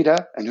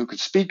data, and who can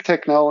speak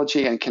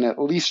technology, and can at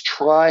least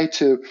try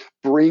to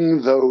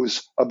bring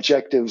those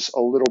objectives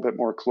a little bit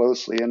more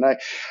closely. And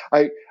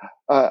I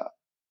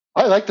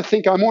like to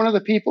think I'm one of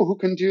the people who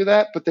can do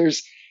that, but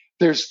there's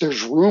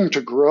room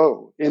to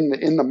grow in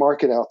the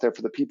market out there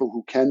for the people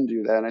who can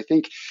do that. And I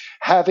think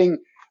having,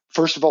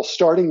 first of all,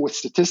 starting with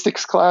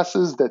statistics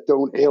classes that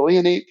don't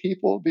alienate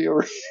people would be a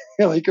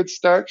really good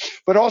start,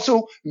 but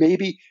also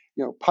maybe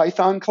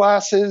Python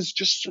classes,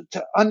 just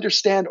to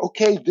understand,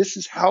 okay, this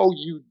is how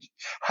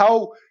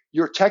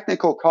your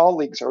technical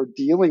colleagues are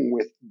dealing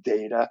with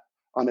data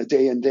on a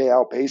day in, day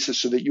out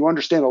basis, so that you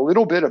understand a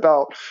little bit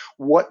about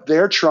what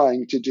they're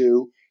trying to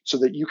do, so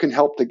that you can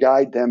help to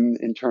guide them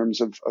in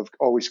terms of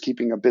always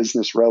keeping a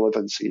business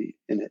relevancy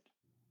in it.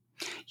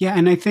 Yeah,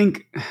 and I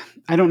think,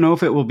 I don't know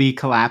if it will be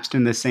collapsed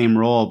in the same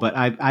role, but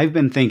I've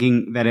been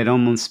thinking that it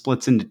almost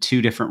splits into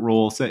two different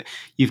roles. So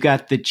you've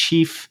got the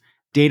chief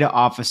data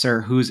officer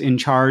who's in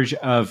charge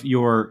of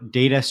your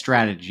data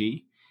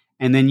strategy,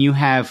 and then you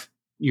have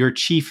your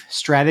chief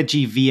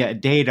strategy via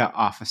data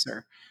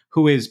officer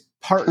who is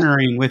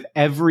partnering with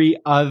every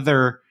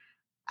other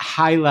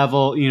high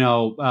level,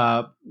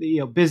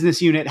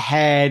 business unit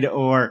head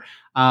or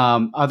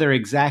other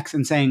execs,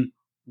 and saying,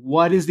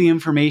 what is the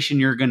information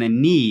you're going to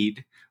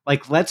need?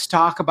 Like, let's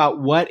talk about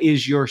what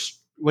is your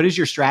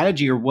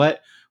strategy, or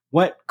what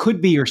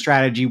could be your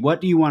strategy? What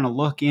do you want to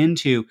look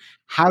into?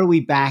 How do we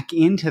back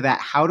into that?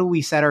 How do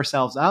we set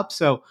ourselves up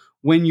so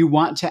when you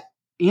want to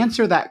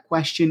answer that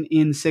question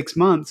in 6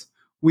 months,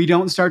 we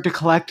don't start to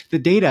collect the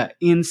data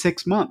in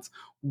 6 months?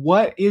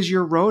 What is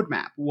your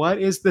roadmap? What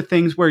is the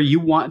things where you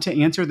want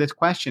to answer this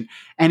question?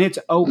 And it's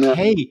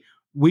okay.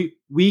 Yeah.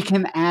 We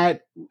can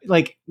add,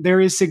 like,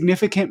 there is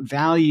significant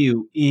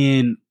value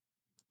in,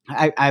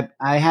 I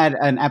had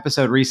an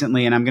episode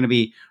recently, and I'm going to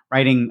be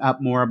writing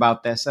up more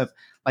about this, of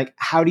like,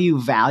 how do you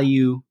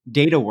value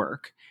data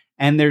work?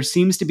 And there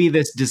seems to be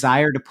this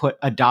desire to put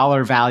a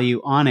dollar value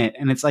on it.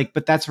 And it's like,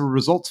 but that's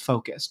results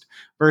focused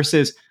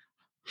versus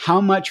how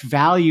much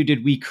value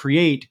did we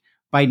create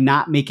by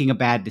not making a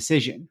bad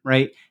decision,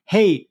 right?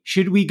 Hey,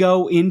 should we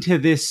go into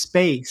this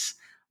space?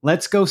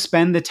 Let's go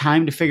spend the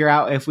time to figure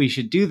out if we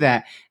should do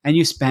that. And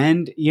you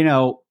spend,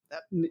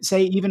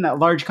 say even a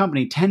large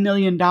company, $10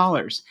 million.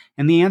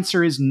 And the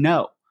answer is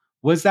no.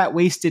 Was that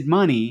wasted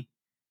money?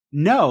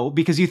 No,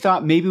 because you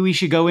thought maybe we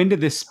should go into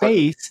this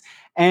space,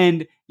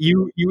 and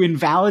you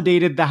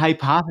invalidated the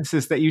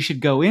hypothesis that you should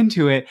go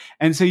into it.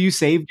 And so you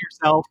saved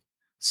yourself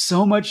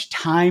so much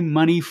time,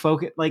 money,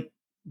 focus,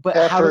 but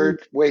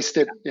effort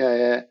wasted.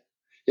 Yeah.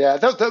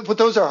 But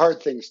those are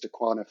hard things to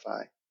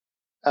quantify.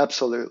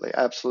 Absolutely.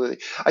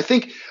 I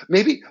think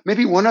maybe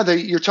one other,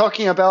 you're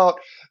talking about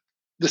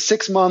the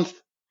 6 month,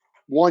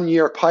 1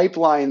 year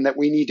pipeline that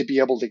we need to be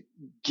able to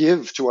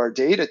give to our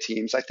data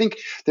teams. I think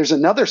there's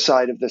another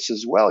side of this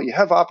as well. You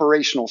have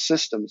operational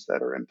systems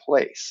that are in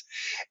place,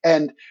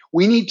 and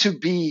we need to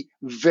be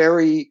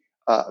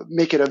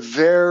make it a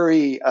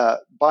very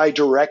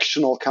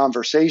bi-directional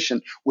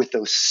conversation with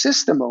those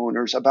system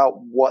owners about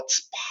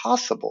what's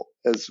possible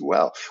as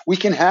well. We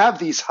can have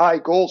these high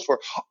goals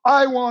for,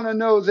 I want to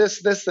know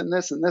this, and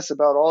this, and this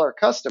about all our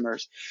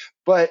customers.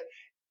 But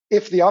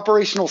if the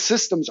operational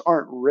systems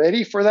aren't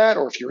ready for that,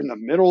 or if you're in the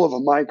middle of a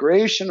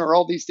migration or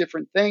all these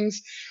different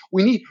things,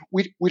 we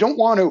don't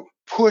want to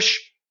push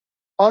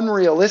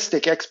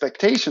unrealistic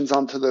expectations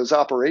onto those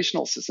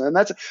operational systems. And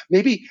that's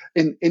maybe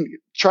in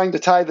trying to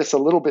tie this a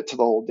little bit to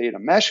the whole data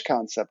mesh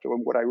concept.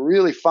 And what I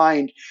really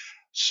find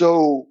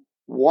so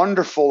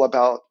wonderful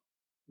about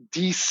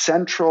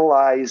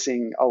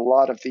decentralizing a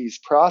lot of these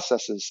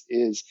processes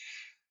is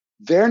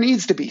there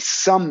needs to be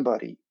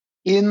somebody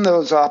in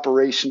those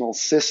operational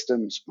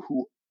systems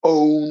who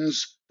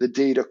owns the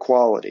data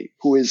quality,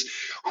 who is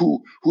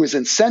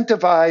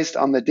incentivized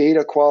on the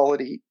data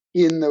quality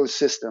in those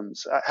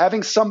systems.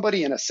 Having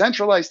somebody in a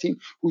centralized team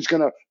who's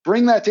going to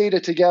bring that data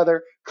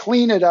together,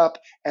 clean it up,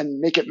 and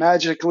make it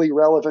magically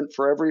relevant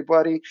for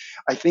everybody.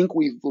 I think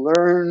we've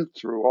learned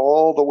through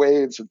all the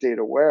waves of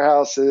data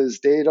warehouses,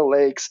 data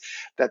lakes,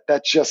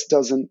 that just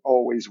doesn't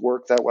always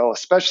work that well,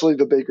 especially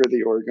the bigger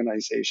the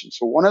organization.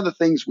 So one of the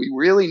things we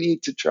really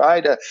need to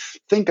try to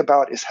think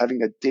about is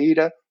having a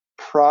data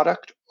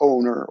product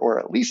owner, or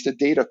at least a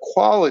data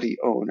quality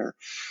owner,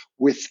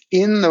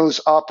 within those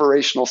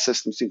operational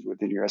systems,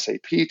 within your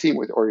SAP team,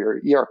 or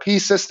your ERP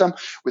system,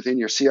 within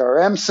your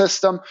CRM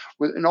system,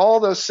 within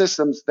all those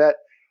systems, that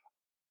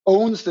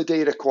owns the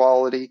data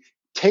quality,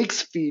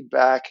 takes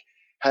feedback,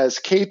 has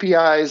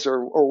KPIs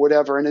or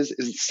whatever, and is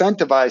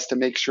incentivized to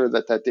make sure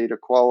that that data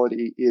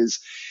quality is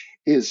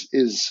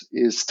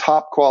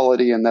top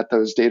quality, and that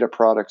those data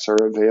products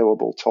are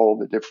available to all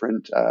the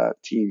different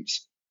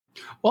teams.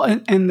 Well,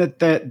 and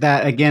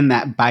that again,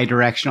 that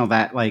bidirectional,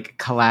 that like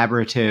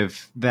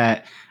collaborative,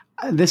 that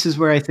this is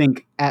where I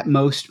think at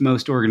most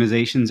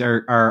organizations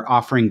are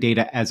offering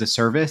data as a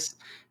service,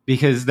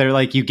 because they're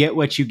like, you get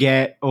what you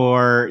get,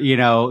 or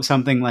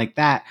something like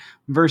that.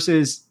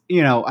 Versus,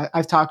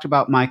 I've talked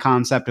about my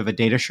concept of a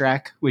data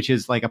Shrek, which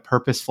is like a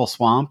purposeful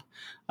swamp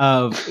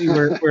of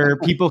where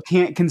people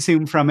can't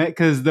consume from it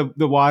because the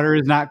water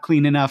is not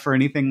clean enough or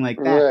anything like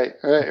that.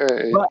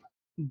 Right.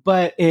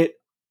 But it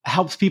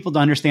helps people to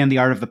understand the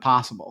art of the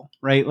possible,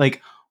 right?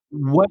 Like,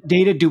 what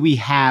data do we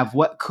have?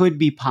 What could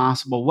be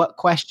possible? What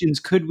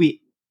questions could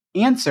we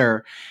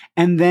answer?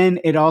 And then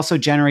it also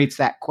generates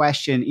that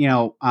question.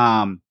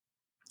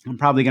 I'm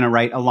probably going to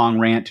write a long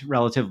rant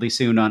relatively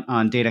soon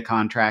on data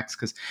contracts,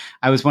 because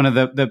I was one of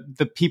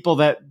the people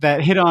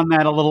that hit on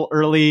that a little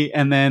early,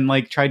 and then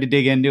like tried to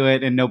dig into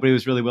it, and nobody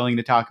was really willing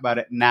to talk about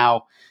it.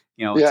 Now,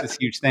 it's this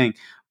huge thing.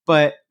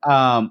 But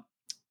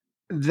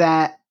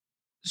that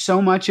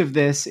so much of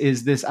this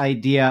is this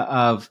idea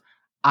of,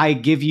 I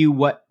give you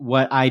what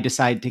I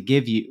decide to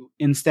give you,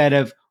 instead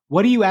of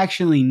what do you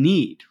actually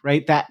need,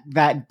 right? That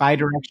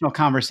bidirectional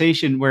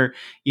conversation where,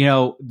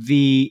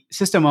 the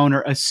system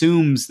owner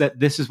assumes that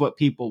this is what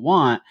people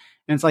want.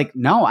 And it's like,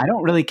 no, I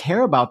don't really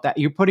care about that.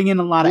 You're putting in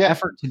a lot of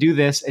effort to do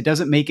this. It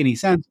doesn't make any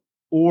sense.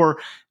 Or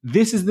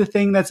this is the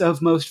thing that's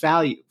of most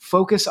value.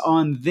 Focus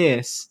on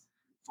this,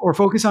 or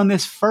focus on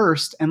this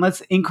first, and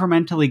let's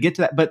incrementally get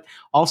to that. But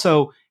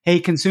also, hey,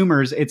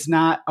 consumers, it's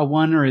not a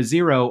 1 or a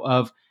 0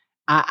 of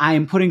I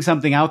am putting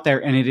something out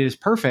there and it is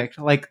perfect.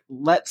 Like,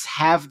 let's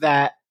have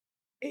that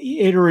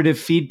iterative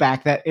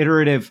feedback, that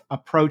iterative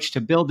approach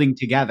to building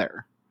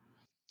together.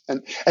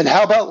 And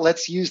how about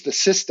let's use the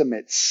system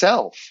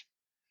itself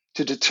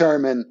to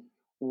determine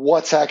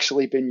what's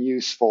actually been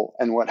useful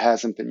and what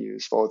hasn't been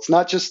useful. It's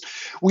not just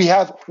we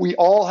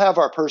all have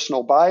our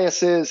personal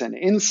biases and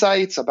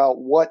insights about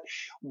what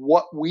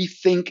we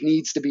think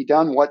needs to be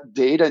done, what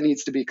data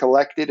needs to be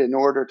collected in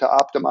order to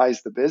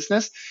optimize the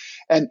business.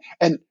 And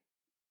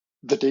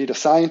the data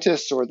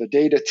scientists or the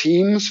data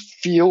teams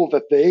feel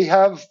that they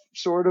have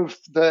sort of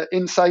the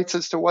insights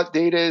as to what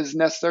data is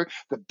necessary.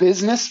 The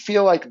business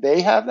feel like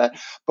they have that,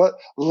 but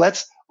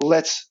let's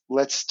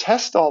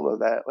test all of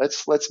that.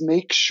 Let's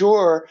make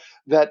sure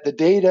that the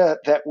data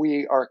that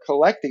we are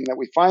collecting, that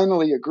we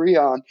finally agree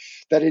on,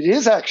 that it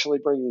is actually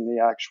bringing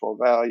the actual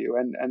value,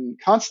 and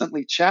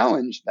constantly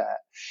challenge that.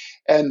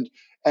 And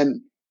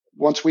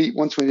once we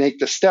make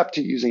the step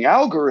to using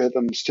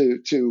algorithms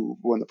to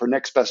for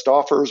next best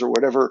offers, or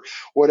whatever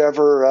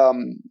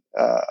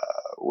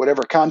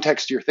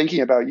context you're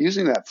thinking about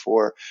using that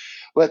for,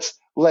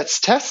 let's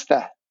test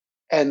that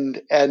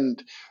and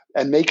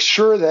make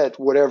sure that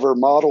whatever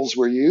models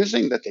we're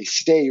using, that they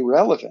stay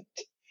relevant.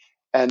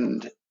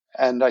 And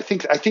I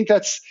think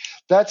that's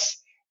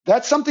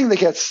something that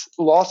gets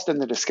lost in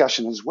the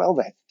discussion as well.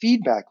 That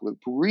feedback loop,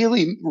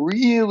 really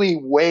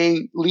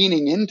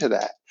leaning into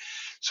that,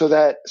 so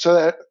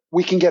that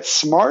we can get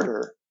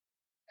smarter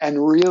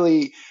and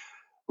really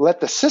let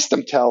the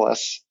system tell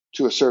us,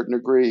 to a certain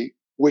degree,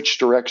 which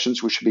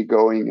directions we should be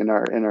going in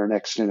our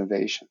next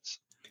innovations.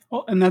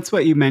 Well, and that's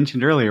what you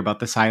mentioned earlier about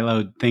the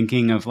siloed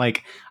thinking of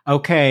like,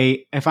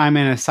 okay, if I'm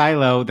in a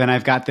silo, then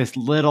I've got this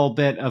little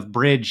bit of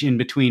bridge in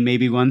between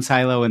maybe one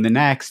silo and the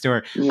next,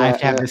 or I have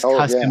to have this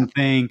custom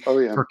thing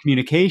for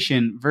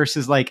communication,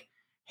 versus like,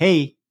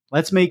 hey,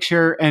 let's make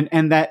sure,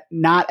 and that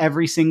not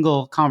every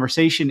single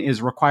conversation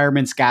is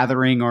requirements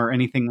gathering or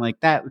anything like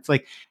that. It's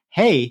like,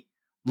 hey,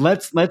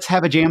 let's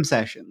have a jam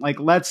session. Like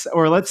let's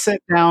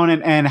sit down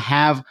and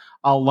have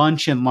a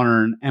lunch and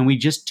learn, and we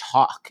just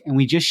talk and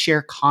we just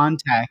share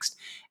context,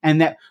 and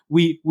that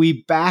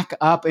we back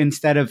up,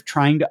 instead of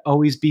trying to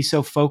always be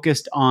so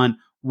focused on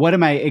what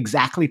am I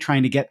exactly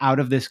trying to get out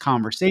of this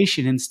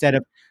conversation, instead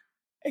of,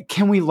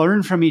 can we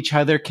learn from each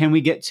other? Can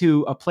we get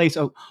to a place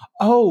of,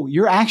 oh,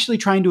 you're actually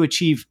trying to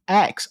achieve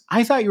X.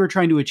 I thought you were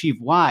trying to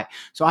achieve Y.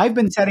 So I've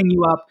been setting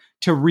you up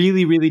to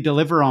really, really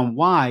deliver on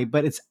Y,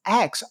 but it's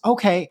X.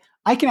 Okay,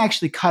 I can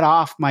actually cut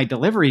off my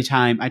delivery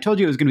time. I told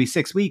you it was going to be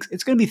 6 weeks.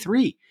 It's going to be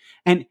 3.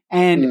 And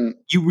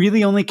you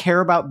really only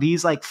care about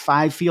these like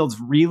 5 fields,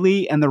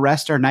 really, and the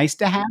rest are nice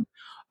to have.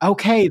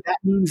 Okay, that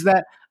means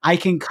that I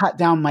can cut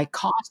down my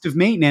cost of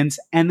maintenance,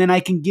 and then I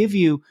can give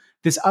you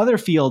this other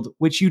field,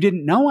 which you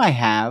didn't know I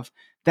have,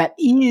 that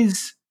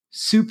is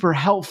super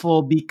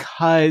helpful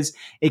because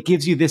it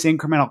gives you this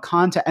incremental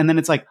content. And then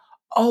it's like,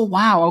 oh,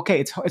 wow, okay,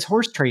 it's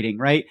horse trading,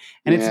 right?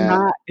 And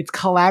Yeah. it's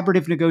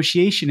collaborative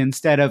negotiation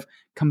instead of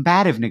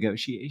combative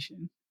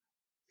negotiation.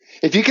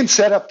 If you can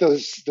set up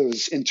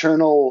those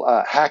internal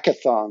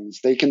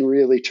hackathons, they can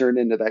really turn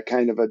into that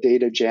kind of a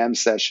data jam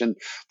session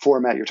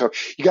format you're talking.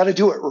 You got to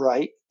do it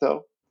right,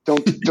 though.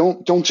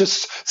 Don't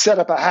just set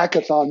up a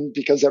hackathon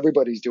because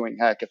everybody's doing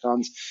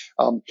hackathons.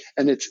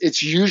 And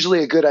it's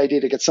usually a good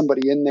idea to get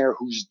somebody in there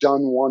who's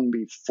done one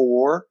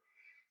before,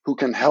 who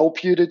can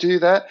help you to do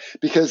that,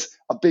 because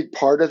a big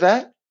part of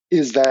that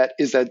is that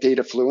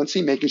data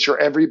fluency, making sure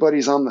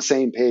everybody's on the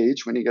same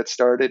page when you get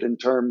started in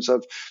terms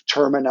of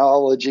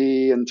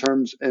terminology, in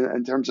terms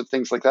of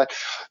things like that.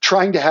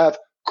 Trying to have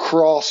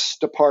cross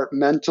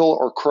departmental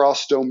or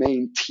cross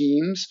domain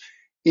teams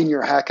in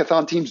your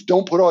hackathon teams.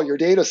 Don't put all your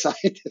data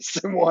scientists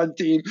in one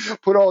team.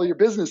 Put all your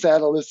business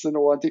analysts in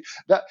one team.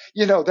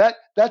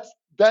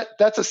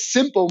 That's a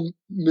simple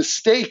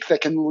mistake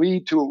that can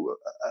lead to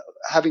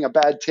having a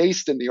bad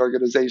taste in the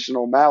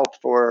organizational mouth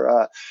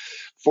for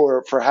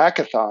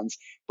hackathons.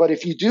 But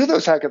if you do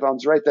those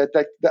hackathons right,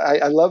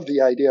 I love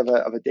the idea of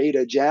a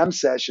data jam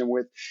session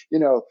with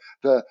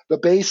the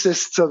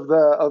bassists of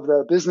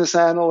the business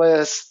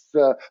analysts,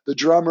 the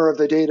drummer of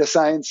the data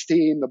science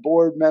team, the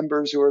board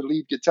members who are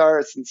lead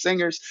guitarists and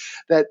singers,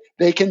 that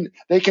they can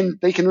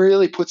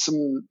really put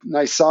some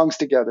nice songs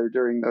together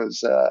during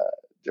those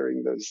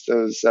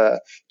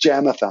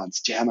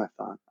jamathons.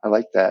 Jamathon, I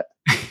like that.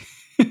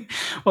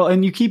 Well,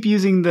 and you keep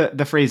using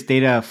the phrase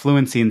data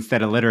fluency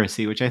instead of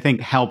literacy, which I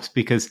think helps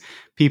because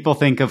people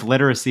think of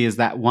literacy as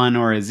that 1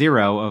 or a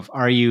 0 of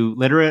are you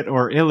literate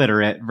or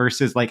illiterate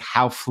versus like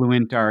how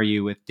fluent are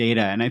you with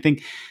data. And I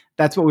think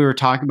that's what we were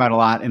talking about a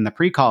lot in the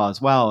pre-call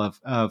as well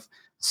of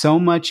so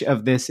much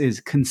of this is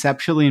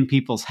conceptually in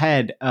people's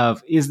head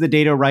of is the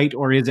data right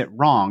or is it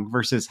wrong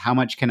versus how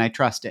much can I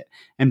trust it,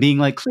 and being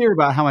like clear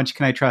about how much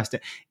can I trust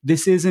it.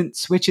 This isn't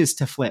switches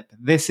to flip.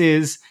 This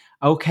is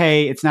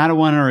okay, it's not a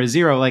 1 or a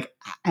 0. Like,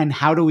 and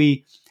how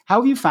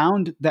have you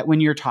found that when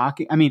you're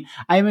talking, I mean,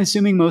 I'm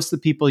assuming most of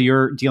the people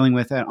you're dealing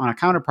with on a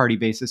counterparty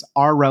basis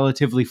are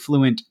relatively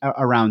fluent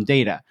around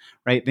data,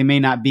 right? They may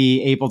not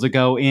be able to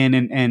go in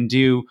and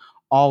do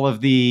all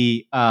of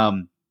the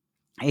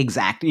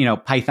exact,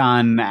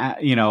 Python,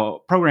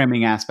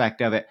 programming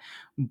aspect of it.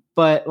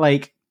 But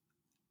like,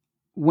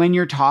 when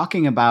you're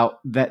talking about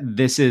that,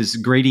 this is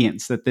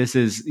gradients, that this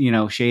is,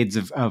 shades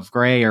of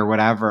gray or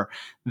whatever,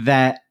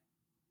 that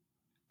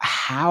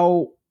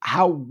how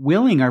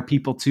willing are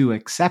people to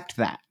accept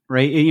that,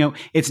 right?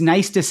 It's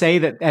nice to say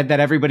that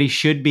everybody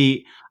should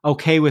be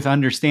okay with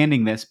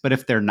understanding this, but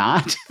if they're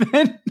not,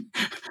 then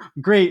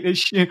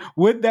great.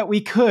 Would that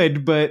we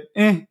could, but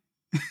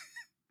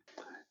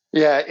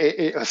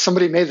Yeah,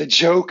 somebody made the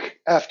joke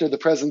after the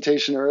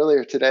presentation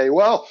earlier today.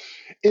 Well,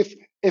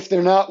 if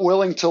they're not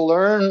willing to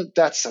learn,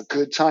 that's a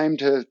good time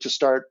to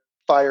start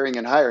firing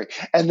and hiring.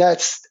 And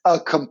that's a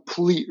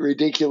complete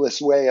ridiculous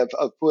way of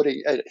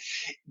putting it.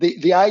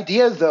 The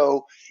idea,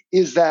 though,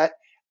 is that,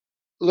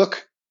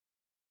 look,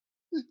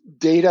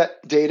 data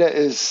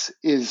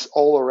is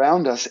all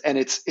around us, and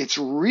it's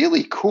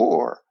really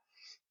core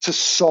to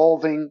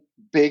solving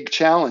big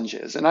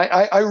challenges. And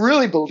I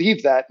really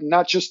believe that,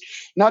 not just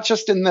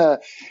in the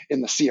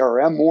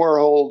CRM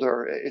world,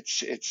 or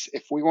it's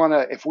if we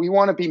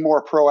want to be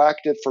more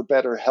proactive for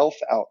better health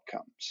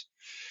outcomes,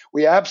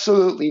 we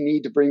absolutely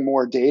need to bring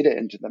more data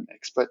into the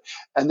mix. But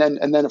and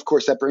then of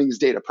course that brings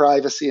data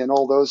privacy and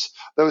all those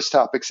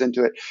topics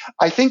into it.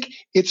 I think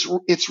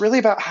it's really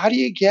about how do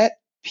you get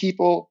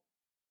people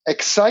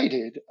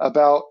excited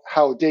about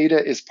how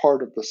data is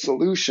part of the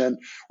solution,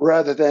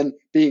 rather than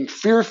being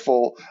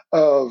fearful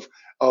of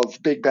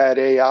big bad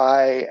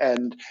AI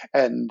and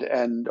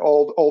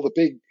all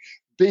the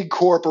big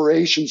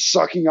corporations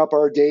sucking up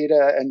our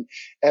data,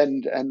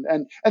 and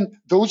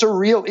those are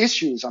real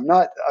issues.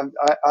 I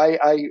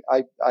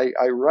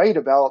write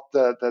about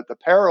the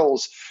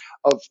perils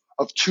of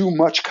too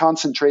much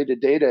concentrated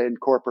data in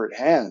corporate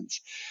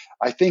hands.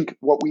 I think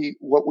what we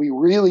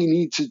really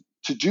need to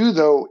do,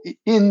 though,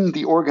 in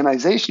the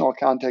organizational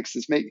context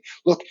is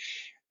look,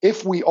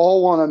 if we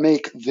all want to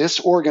make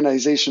this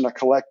organization a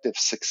collective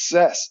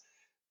success,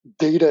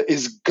 data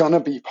is going to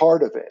be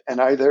part of it. And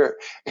either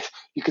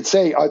you could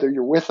say either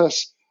you're with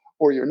us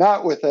or you're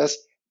not with us,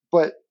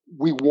 but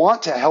we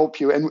want to help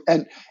you.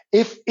 And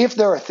if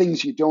there are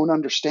things you don't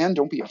understand,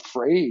 don't be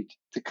afraid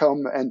to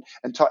come and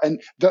talk.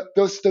 And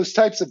those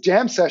types of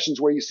jam sessions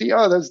where you see,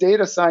 oh, those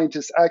data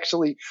scientists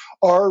actually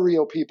are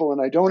real people,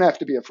 and I don't have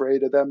to be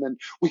afraid of them, and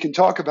we can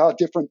talk about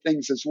different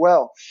things as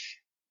well.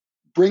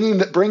 Bringing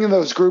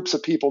those groups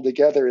of people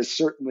together is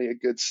certainly a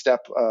good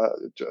step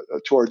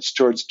towards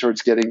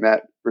getting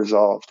that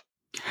resolved.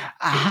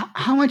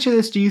 how much of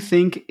this do you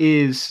think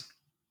is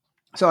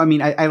So, I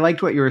mean, I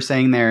liked what you were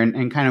saying there,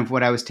 and kind of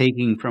what I was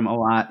taking from a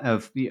lot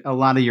of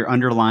your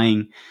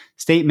underlying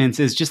statements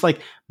is just like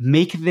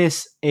make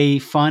this a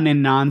fun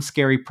and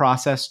non-scary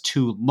process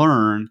to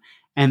learn,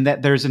 and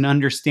that there's an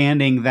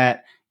understanding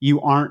that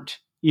you aren't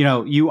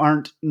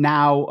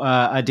now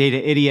a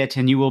data idiot,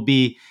 and you will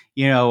be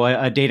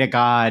a data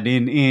god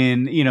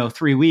in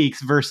 3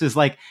 weeks versus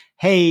like,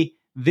 hey,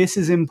 this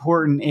is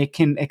important. It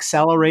can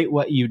accelerate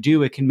what you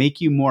do. It can make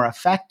you more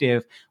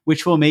effective,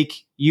 which will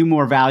make you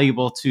more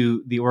valuable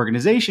to the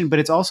organization, but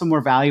it's also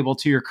more valuable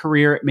to your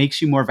career. It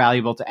makes you more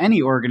valuable to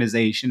any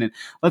organization. And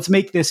let's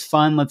make this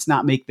fun. Let's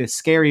not make this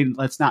scary.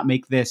 Let's not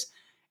make this,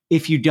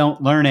 if you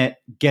don't learn it,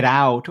 get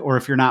out, or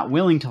if you're not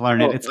willing to learn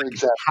it. Oh, It's like,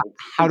 exactly.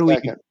 how do we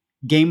Exactly.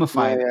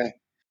 gamify Yeah, it? yeah.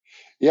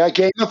 Yeah,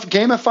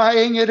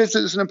 gamifying it is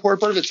an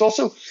important part of it.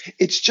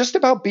 It's just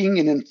about being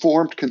an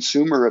informed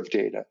consumer of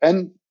data,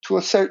 and to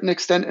a certain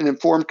extent, an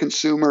informed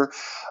consumer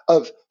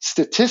of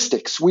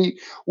statistics.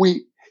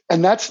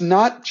 And that's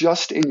not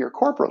just in your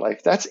corporate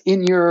life. That's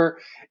in your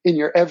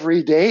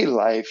everyday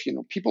life.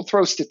 People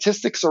throw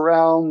statistics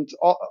around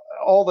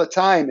all the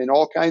time in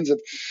all kinds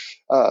of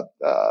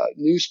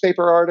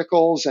newspaper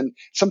articles, and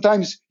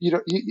sometimes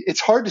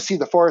it's hard to see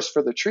the forest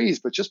for the trees.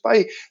 But just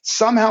by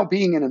somehow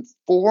being an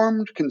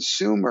informed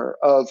consumer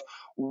of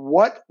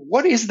what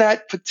is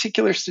that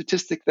particular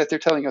statistic that they're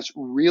telling us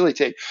really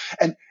take,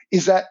 and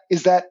is that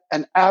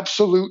an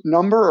absolute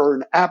number or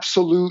an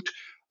absolute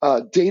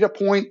data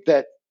point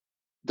that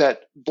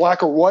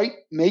black or white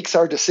makes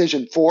our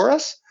decision for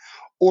us,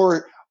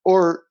 or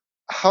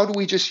how do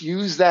we just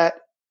use that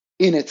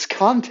in its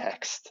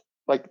context?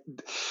 Like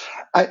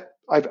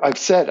I've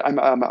said, I'm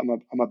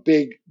a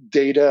big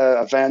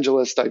data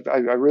evangelist. I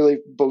really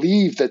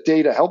believe that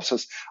data helps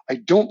us. I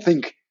don't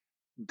think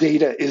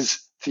data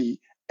is the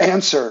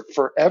answer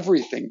for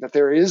everything, that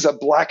there is a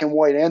black and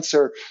white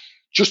answer.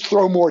 Just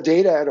throw more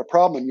data at a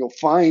problem and you'll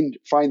find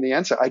the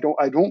answer. I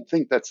don't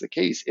think that's the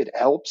case. It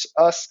helps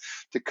us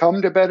to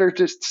come to better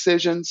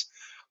decisions,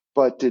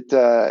 but it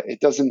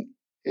doesn't.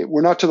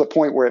 We're not to the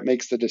point where it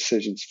makes the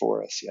decisions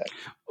for us yet.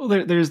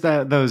 Well, there's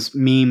those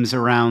memes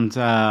around,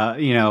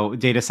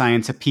 data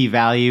science, a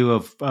p-value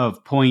of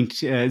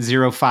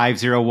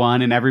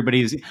 0.0501, and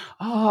everybody's but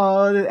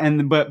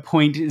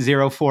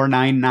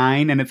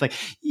 0.0499, and it's like,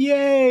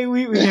 yay,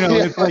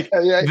 it's like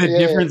the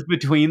difference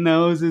between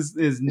those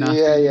is nothing.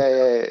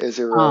 Is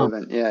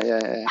irrelevant.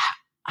 Yeah.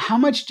 How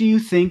much do you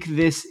think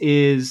this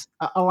is?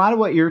 A lot of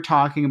what you're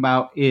talking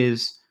about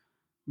is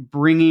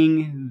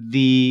bringing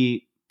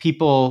the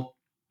people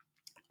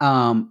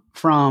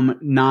from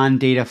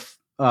non-data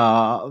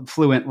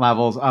fluent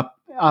levels up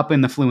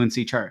in the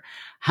fluency chart.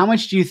 How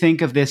much do you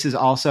think of this is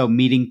also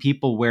meeting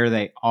people where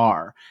they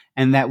are,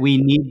 and that we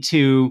need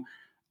to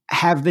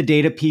have the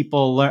data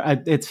people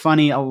learn? It's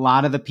funny, a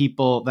lot of the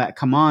people that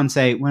come on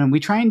say, when we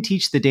try and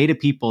teach the data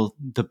people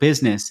the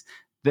business,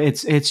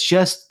 it's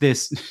just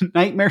this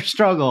nightmare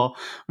struggle,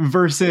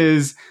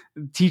 versus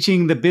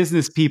teaching the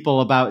business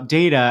people about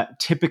data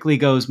typically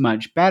goes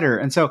much better.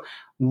 And so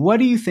what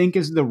do you think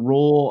is the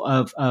role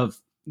of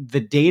the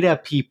data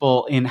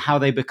people in how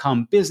they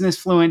become business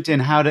fluent,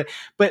 and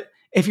but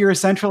if you're a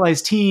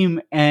centralized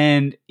team,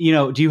 and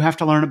do you have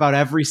to learn about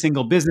every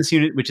single business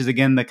unit, which is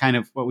again the kind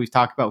of what we've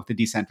talked about with the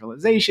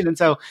decentralization, and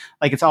so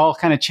like it's all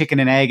kind of chicken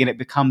and egg, and it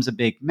becomes a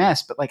big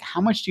mess. But like, how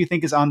much do you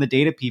think is on the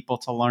data people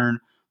to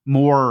learn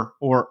more,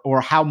 or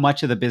how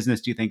much of the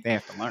business do you think they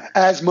have to learn?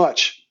 As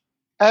much.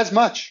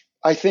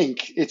 I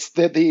think it's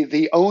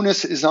the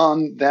onus is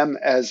on them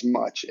as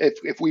much.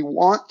 If we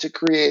want to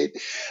create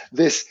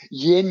this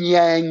yin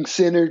yang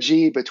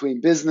synergy between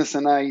business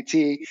and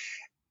IT,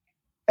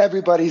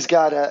 everybody's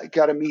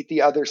gotta meet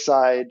the other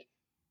side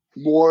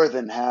more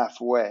than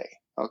halfway.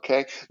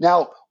 Okay.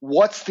 Now,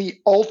 what's the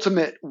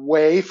ultimate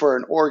way for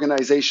an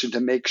organization to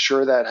make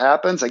sure that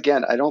happens?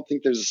 Again, I don't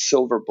think there's a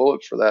silver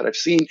bullet for that. I've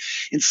seen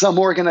in some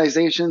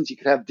organizations you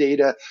could have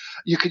data,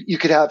 you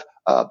could have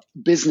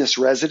business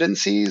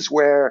residencies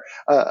where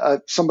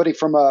somebody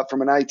from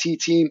an IT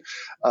team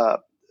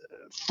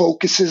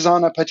focuses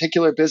on a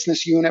particular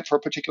business unit for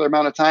a particular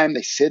amount of time.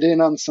 They sit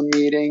in on some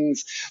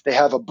meetings. They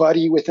have a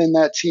buddy within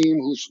that team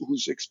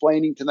who's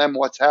explaining to them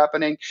what's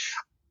happening.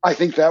 I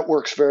think that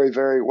works very,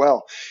 very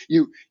well.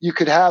 You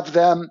could have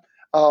them.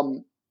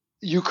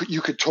 You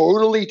could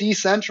totally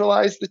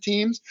decentralize the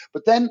teams,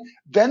 but then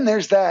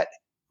there's that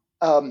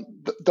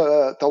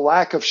the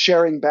lack of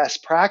sharing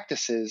best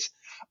practices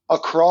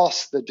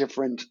across the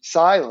different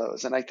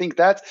silos, and I think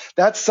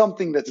that's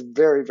something that's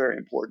very, very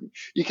important.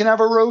 You can have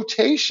a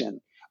rotation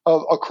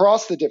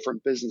across the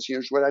different business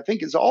units, what I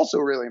think is also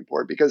really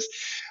important, because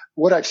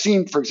what I've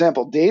seen, for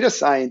example, data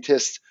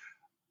scientists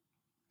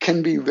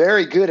can be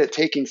very good at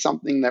taking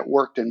something that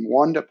worked in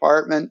one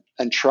department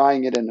and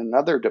trying it in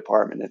another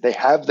department. They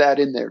have that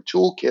in their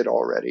toolkit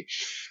already.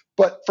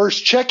 But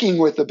first checking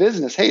with the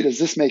business, hey, does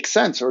this make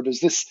sense, or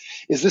is this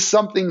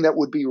something that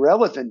would be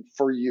relevant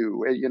for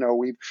you?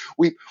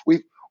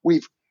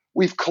 We've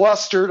we've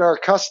clustered our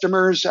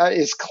customers.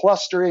 Is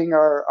clustering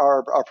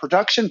our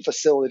production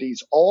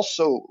facilities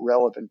also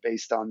relevant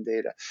based on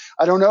data?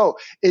 I don't know.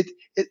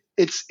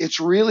 It's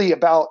really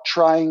about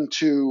trying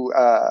to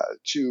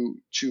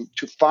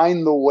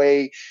find the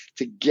way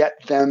to get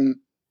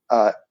them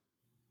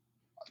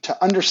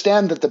to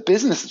understand that the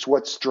business is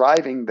what's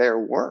driving their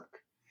work.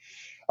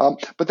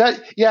 But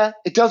that, yeah,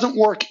 it doesn't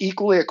work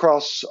equally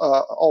across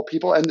all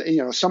people.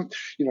 And some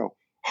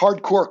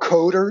hardcore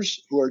coders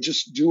who are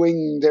just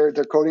doing their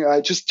coding.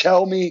 Just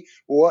tell me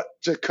what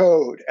to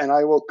code, and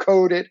I will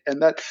code it.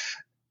 And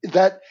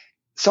that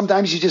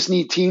sometimes you just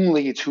need team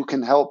leads who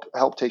can help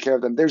take care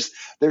of them. There's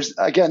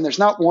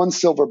not one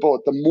silver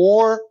bullet. The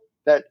more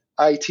that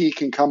IT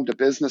can come to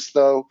business,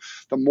 though,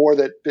 the more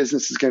that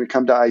business is going to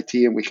come to IT,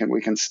 and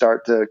we can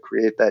start to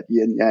create that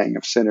yin yang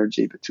of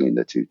synergy between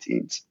the two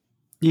teams.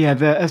 Yeah,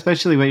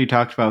 especially what you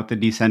talked about, the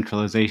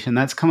decentralization,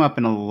 that's come up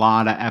in a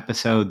lot of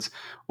episodes,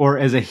 or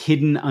as a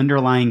hidden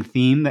underlying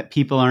theme that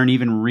people aren't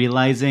even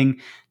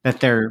realizing that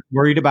they're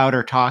worried about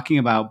or talking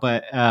about.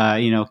 But,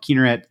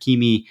 Kinneret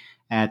Kimi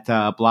at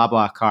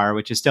BlaBlaCar,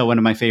 which is still one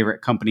of my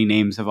favorite company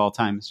names of all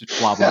time, is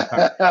just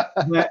BlaBlaCar.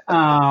 But,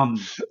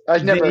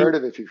 I'd never heard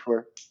of it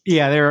before.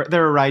 Yeah,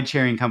 they're a ride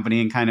sharing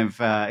company and kind of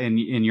in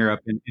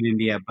Europe and in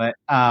India, but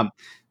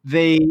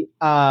they.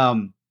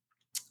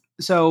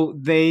 So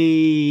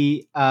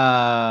they,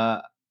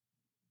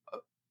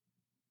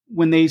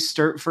 when they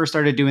first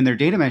started doing their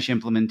data mesh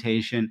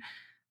implementation,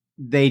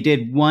 they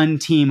did one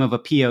team of a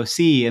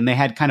POC, and they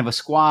had kind of a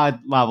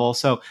squad level.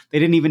 So they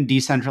didn't even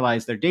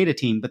decentralize their data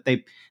team, but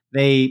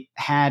they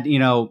had,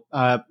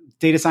 a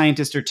data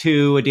scientist or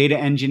two, a data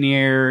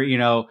engineer,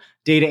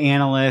 data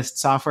analyst,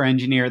 software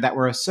engineer that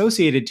were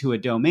associated to a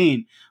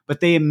domain. But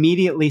they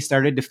immediately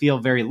started to feel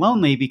very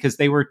lonely because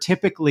they were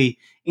typically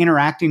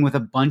interacting with a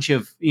bunch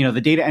of,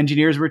 the data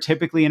engineers were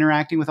typically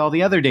interacting with all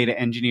the other data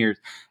engineers.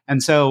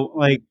 And so,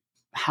 like,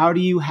 how do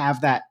you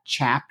have that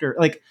chapter?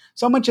 Like,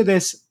 so much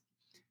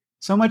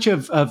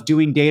of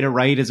doing data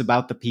right is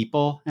about the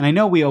people. And I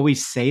know we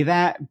always say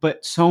that,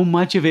 but so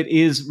much of it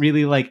is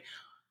really like,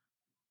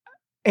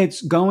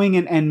 it's going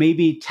and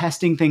maybe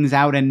testing things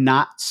out and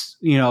not,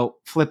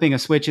 flipping a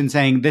switch and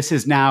saying, this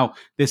is now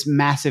this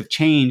massive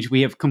change.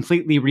 We have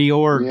completely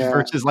reorged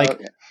versus like,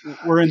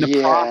 we're in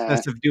the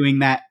process of doing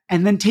that.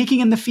 And then taking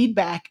in the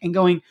feedback and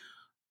going,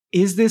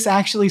 is this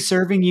actually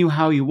serving you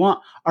how you want?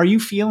 Are you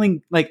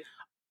feeling like,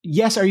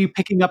 yes, are you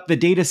picking up the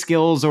data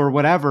skills or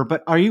whatever,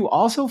 but are you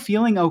also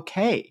feeling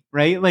okay?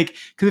 Right? Like,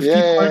 because if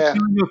people aren't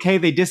feeling okay,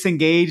 they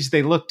disengage,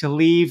 they look to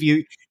leave.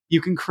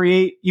 You can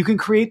create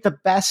the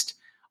best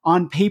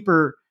on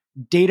paper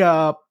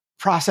data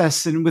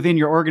process and within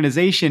your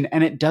organization,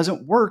 and it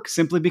doesn't work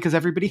simply because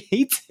everybody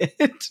hates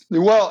it.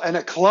 Well, and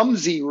a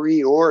clumsy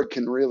reorg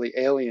can really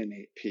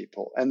alienate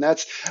people. And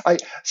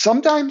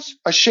sometimes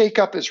a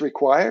shakeup is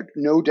required,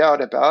 no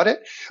doubt about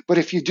it. But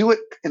if you do it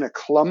in a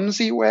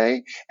clumsy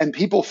way and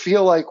people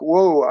feel like,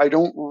 whoa, I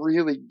don't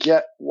really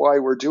get why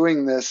we're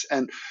doing this.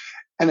 And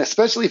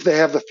especially if they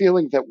have the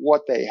feeling that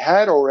what they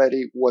had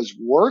already was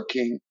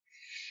working,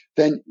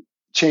 then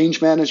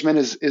change management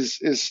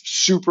is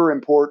super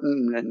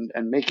important,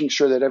 and making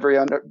sure that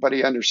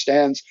everybody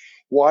understands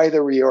why the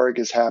reorg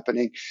is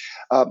happening.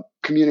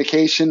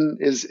 Communication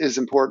is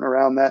important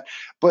around that.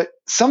 But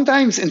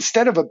sometimes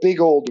instead of a big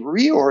old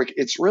reorg,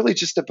 it's really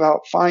just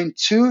about fine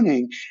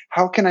tuning.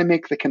 How can I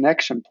make the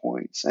connection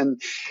points?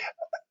 And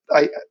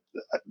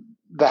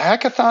the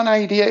hackathon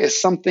idea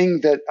is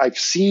something that I've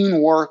seen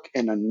work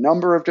in a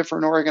number of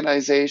different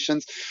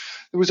organizations.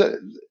 There was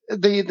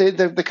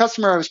the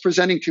customer I was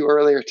presenting to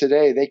earlier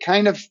today.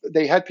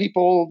 They had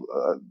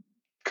people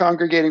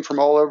congregating from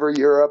all over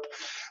Europe.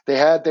 They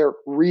had their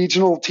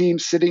regional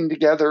teams sitting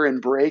together in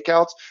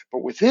breakouts,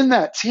 but within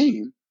that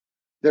team,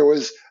 there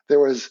was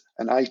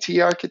an IT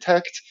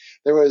architect,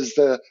 there was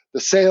the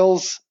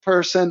sales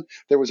person,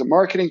 there was a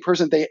marketing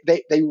person.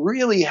 They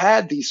really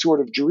had these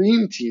sort of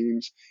dream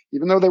teams,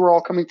 even though they were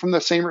all coming from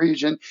the same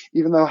region,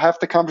 even though half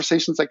the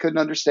conversations I couldn't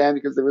understand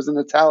because there was an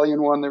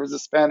Italian one, there was a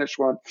Spanish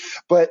one.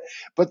 But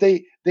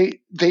they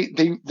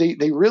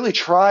really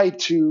tried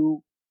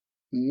to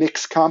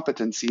mix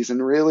competencies,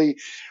 and really,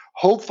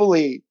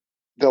 hopefully,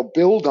 they'll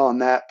build on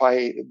that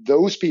by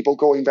those people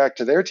going back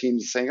to their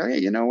teams and saying, "Oh, yeah,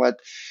 you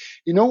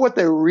know what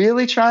they're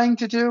really trying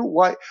to do?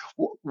 Why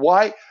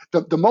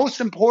the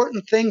most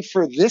important thing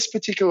for this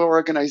particular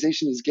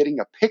organization is getting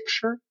a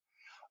picture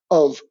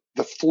of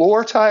the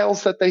floor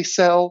tiles that they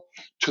sell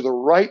to the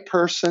right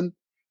person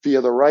via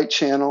the right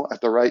channel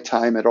at the right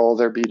time at all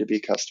their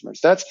B2B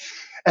customers."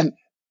 And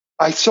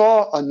I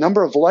saw a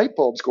number of light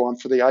bulbs go on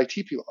for the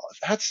IT people.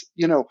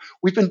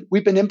 We've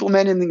been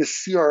implementing the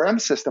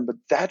CRM system, but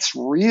that's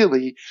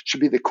really should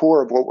be the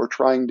core of what we're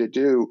trying to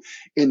do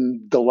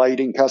in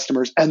delighting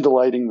customers and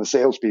delighting the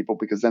salespeople,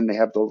 because then they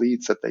have the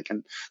leads that they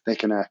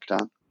can act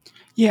on.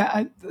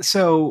 Yeah.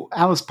 So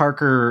Alice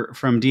Parker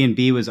from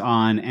D&B was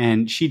on,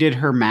 and she did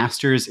her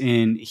master's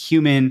in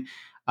human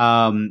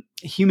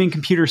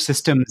computer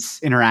systems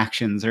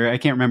interactions, or I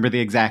can't remember the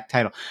exact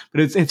title,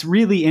 but it's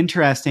really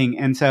interesting.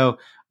 And so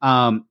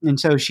And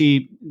so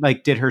she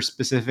like did her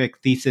specific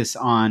thesis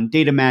on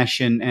data mesh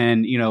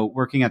and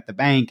working at the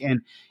bank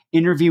and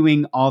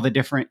interviewing all the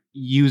different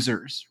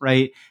users,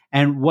 right?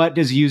 And what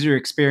does user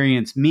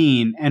experience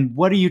mean? And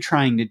what are you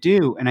trying to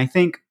do? And I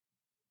think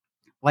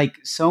like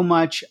so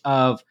much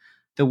of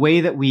the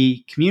way that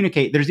we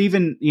communicate, there's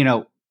even,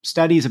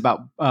 studies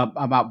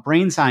about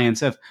brain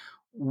science of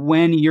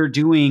when you're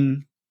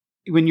doing,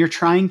 when you're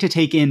trying to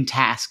take in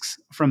tasks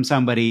from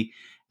somebody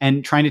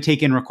and trying to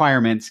take in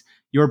requirements,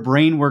 your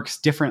brain works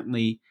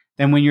differently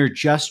than when you're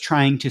just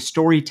trying to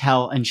story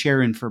tell and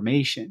share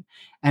information.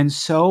 And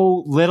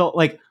so little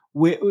like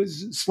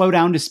slow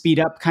down to speed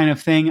up kind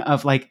of thing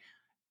of like,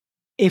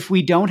 if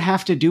we don't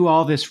have to do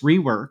all this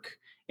rework,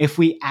 if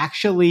we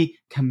actually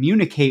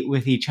communicate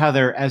with each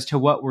other as to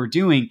what we're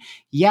doing,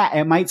 yeah,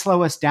 it might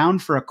slow us down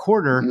for a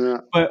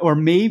quarter, Yeah. or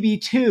maybe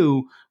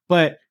two,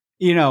 but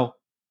you know,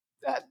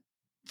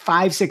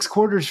 5-6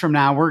 quarters from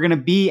now, we're going to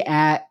be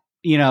at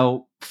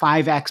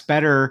 5x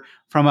better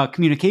from a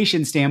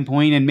communication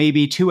standpoint and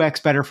maybe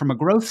 2x better from a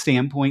growth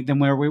standpoint than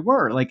where we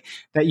were. Like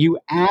that, you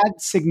add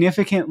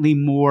significantly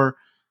more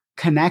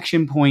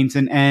connection points,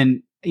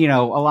 and a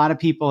lot of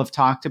people have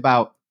talked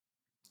about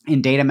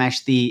in data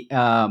mesh the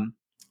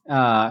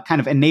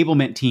kind of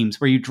enablement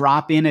teams where you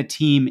drop in a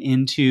team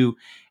into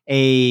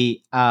a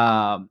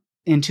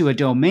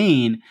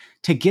domain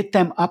to get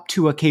them up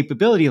to a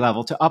capability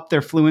level, to up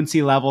their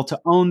fluency level, to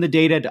own the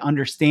data, to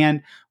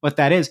understand what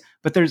that is.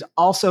 But there's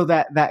also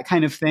that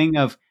kind of thing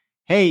of,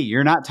 hey,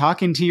 you're not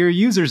talking to your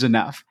users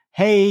enough.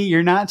 Hey,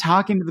 you're not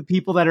talking to the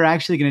people that are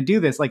actually going to do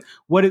this. Like,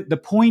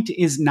 the point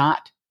is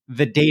not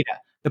the data.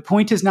 The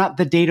point is not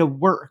the data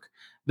work.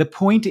 The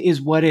point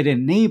is what it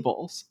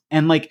enables,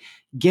 and like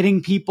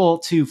getting people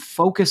to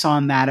focus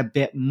on that a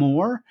bit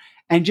more,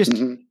 and just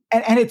and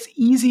it's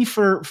easy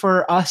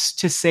for us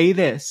to say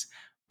this,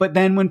 but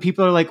then when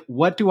people are like,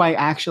 what do I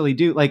actually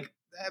do? Like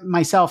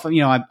myself,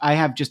 I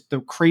have just the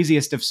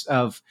craziest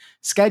of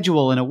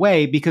schedule in a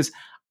way, because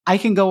I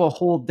can go a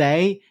whole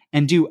day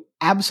and do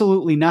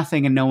absolutely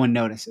nothing and no one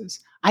notices.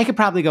 I could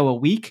probably go a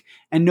week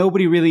and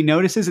nobody really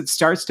notices. It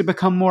starts to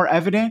become more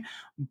evident,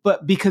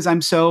 but because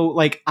I'm so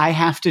like, I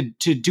have to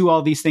do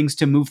all these things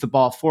to move the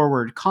ball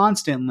forward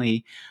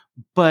constantly.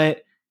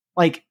 But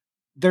like,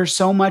 there's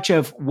so much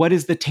of what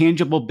is the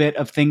tangible bit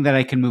of thing that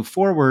I can move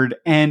forward,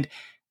 and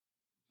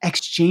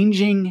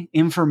exchanging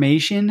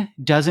information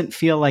doesn't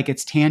feel like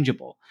it's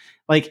tangible.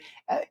 Like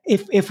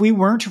if we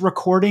weren't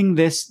recording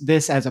this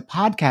as a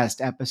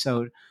podcast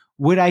episode,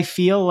 would I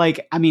feel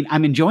like, I mean,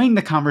 I'm enjoying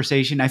the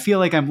conversation. I feel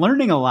like I'm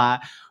learning a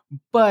lot,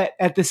 but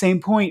at the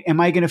same point,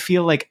 am I going to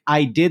feel like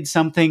I did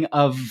something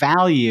of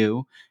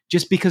value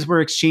just because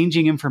we're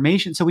exchanging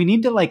information? So we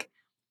need to like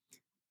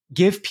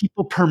give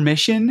people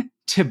permission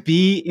to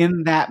be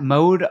in that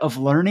mode of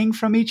learning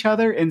from each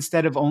other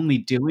instead of only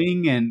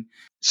doing. And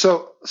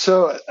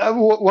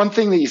One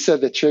thing that you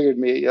said that triggered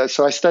me.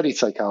 So I studied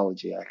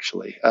psychology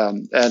actually,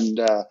 and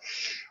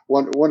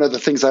one of the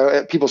things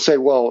people say,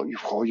 well,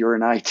 you're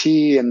in IT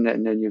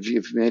and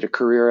you've made a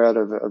career out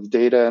of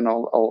data and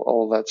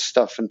all that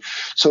stuff. And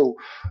so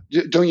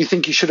don't you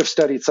think you should have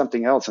studied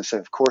something else? I say,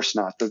 of course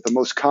not. The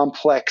most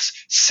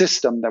complex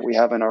system that we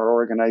have in our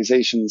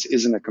organizations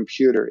isn't a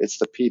computer. It's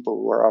the people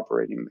who are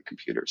operating the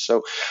computer.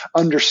 So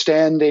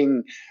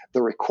understanding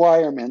the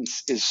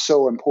requirements is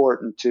so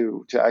important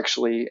to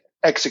actually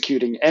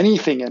executing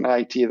anything in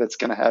IT that's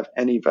going to have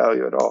any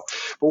value at all.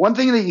 But one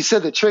thing that you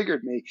said that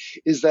triggered me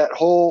is that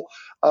whole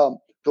the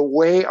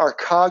way our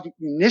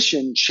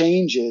cognition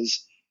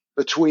changes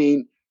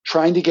between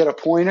trying to get a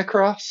point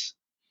across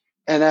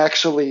and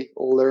actually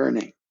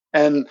learning.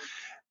 And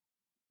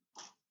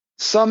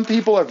some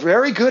people are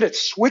very good at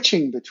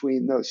switching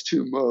between those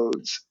two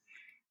modes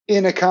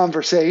in a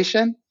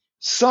conversation.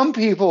 Some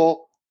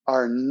people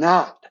are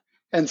not.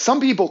 And some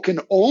people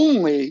can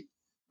only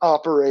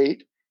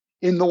operate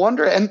in the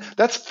wonder. And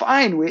that's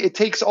fine. It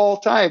takes all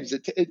times.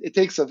 It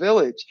takes a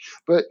village.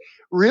 But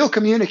real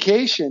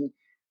communication,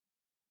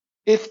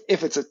 if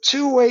it's a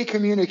two-way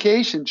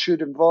communication,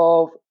 should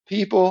involve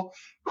people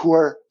who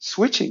are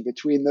switching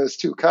between those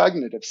two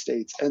cognitive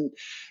states. And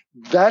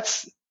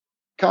that's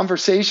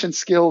conversation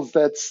skills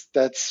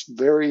that's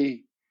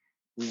very,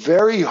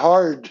 very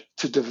hard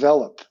to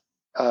develop,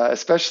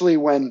 especially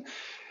when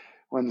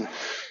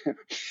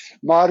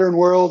modern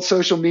world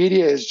social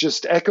media is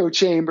just echo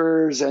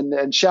chambers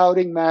and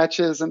shouting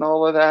matches and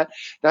all of that.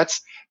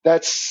 That's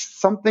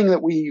something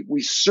that we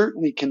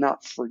certainly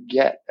cannot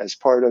forget as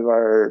part of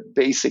our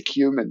basic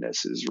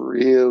humanness, is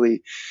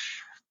really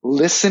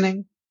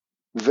listening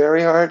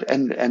very hard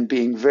and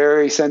being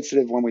very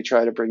sensitive when we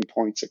try to bring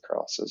points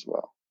across as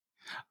well.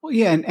 Well,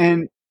 yeah,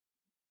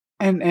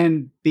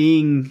 and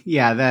being,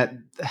 that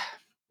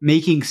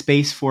making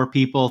space for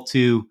people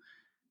to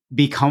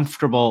be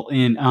comfortable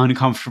in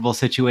uncomfortable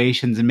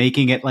situations and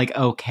making it like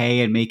okay,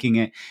 and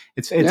making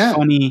it's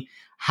funny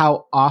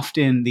how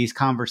often these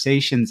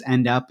conversations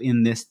end up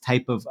in this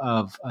type of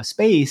a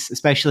space,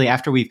 especially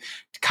after we've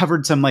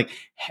covered some like,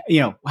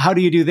 how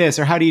do you do this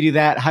or how do you do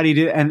that? How do you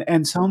do,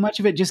 and so much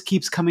of it just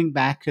keeps coming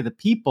back to the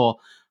people.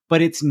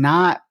 but it's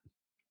not.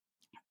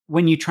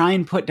 When you try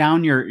and put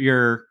down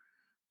your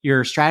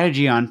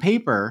strategy on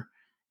paper,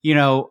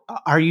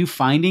 are you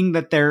finding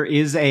that there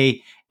is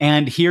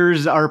and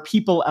here's our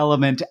people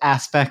element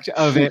aspect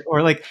of it?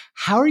 Or like,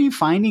 how are you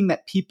finding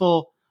that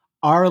people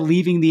are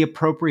leaving the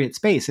appropriate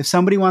space? If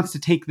somebody wants to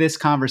take this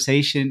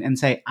conversation and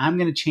say, I'm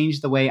going to change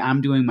the way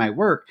I'm doing my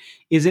work,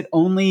 is it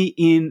only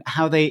in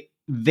how they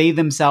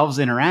themselves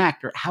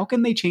interact, or how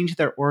can they change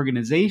their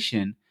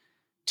organization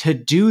to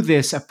do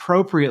this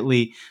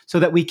appropriately so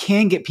that we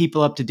can get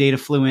people up to data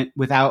fluent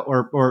without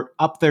or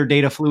up their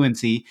data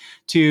fluency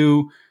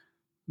to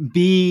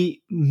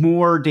be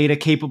more data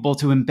capable,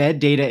 to embed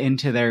data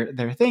into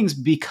their things,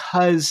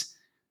 because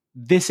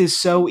this is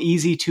so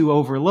easy to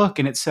overlook,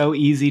 and it's so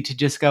easy to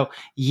just go,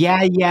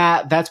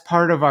 yeah, that's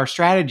part of our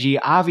strategy,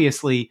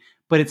 obviously,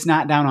 but it's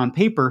not down on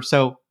paper.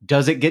 So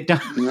does it get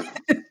done?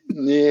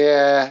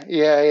 Yeah.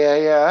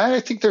 I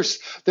think there's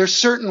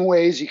certain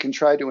ways you can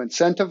try to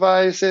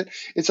incentivize it.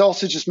 It's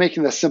also just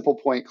making the simple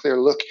point clear.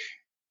 Look,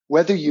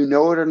 whether you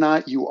know it or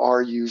not, you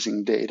are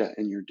using data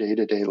in your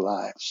day-to-day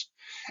lives.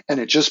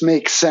 And it just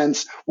makes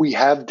sense. We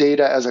have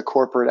data as a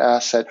corporate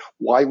asset.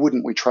 Why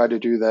wouldn't we try to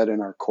do that in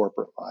our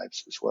corporate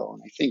lives as well?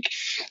 And I think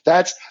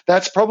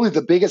that's probably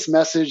the biggest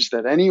message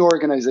that any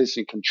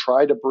organization can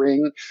try to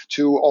bring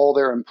to all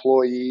their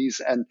employees,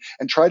 and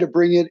try to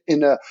bring it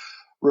in a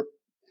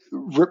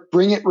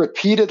bring it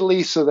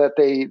repeatedly so that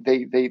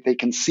they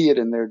can see it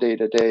in their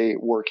day-to-day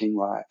working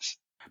lives.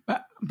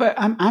 But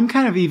I'm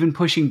kind of even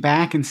pushing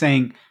back and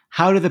saying,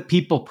 how do the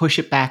people push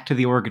it back to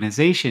the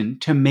organization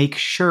to make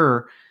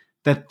sure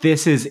that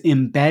this is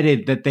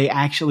embedded, that they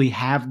actually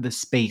have the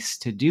space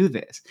to do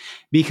this?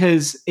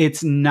 Because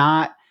it's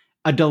not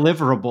a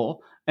deliverable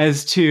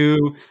as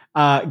to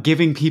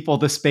giving people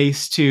the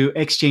space to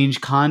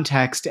exchange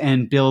context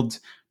and build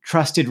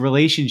trusted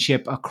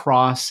relationship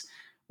across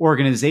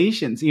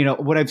organizations.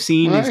 What I've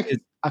seen is Right.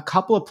 a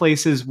couple of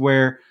places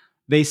where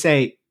they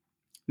say,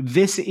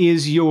 this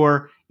is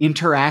your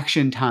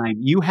interaction time.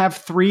 You have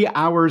 3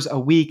 hours a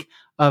week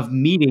of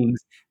meetings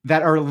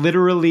that are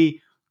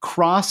literally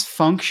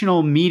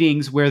cross-functional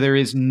meetings where there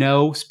is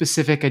no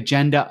specific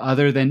agenda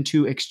other than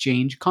to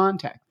exchange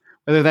contact,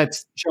 whether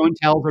that's show and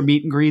tells or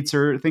meet and greets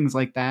or things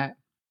like that.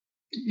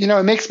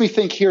 It makes me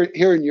think here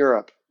in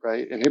Europe,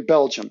 right? And in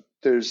Belgium,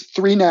 there's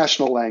 3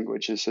 national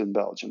languages in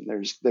Belgium.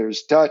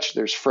 There's Dutch,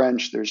 there's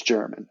French, there's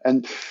German.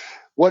 And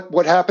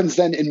what happens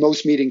then in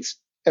most meetings?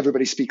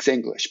 Everybody speaks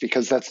English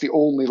because that's the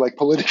only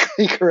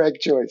politically correct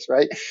choice,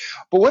 right?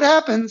 But what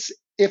happens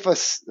if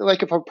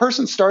a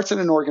person starts in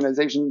an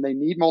organization and they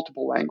need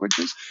multiple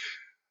languages?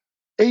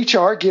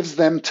 HR gives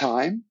them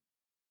time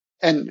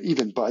and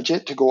even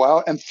budget to go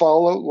out and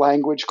follow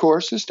language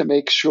courses to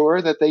make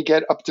sure that they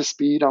get up to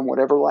speed on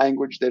whatever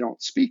language they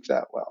don't speak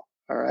that well.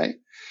 All right.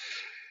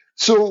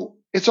 So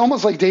it's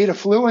almost like data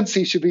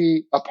fluency should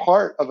be a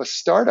part of a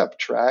startup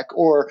track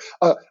or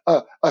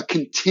a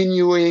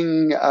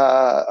continuing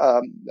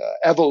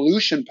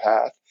evolution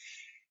path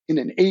in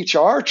an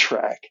HR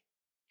track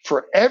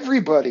for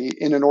everybody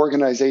in an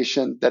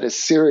organization that is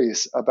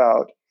serious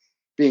about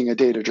being a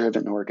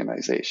data-driven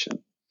organization.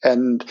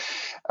 And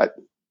I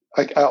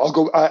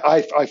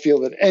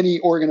feel that any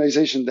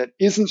organization that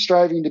isn't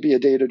striving to be a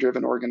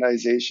data-driven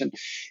organization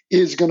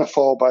is going to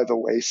fall by the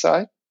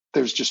wayside.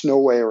 There's just no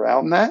way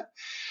around that.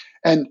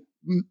 And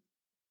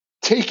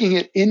taking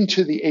it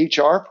into the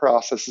HR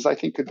processes, I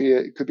think could be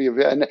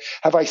and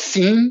have I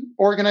seen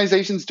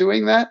organizations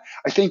doing that?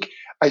 I think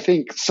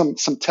some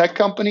tech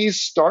companies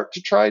start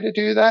to try to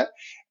do that,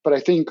 but I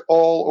think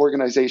all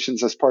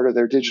organizations, as part of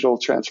their digital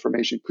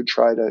transformation, could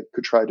try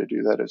to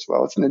do that as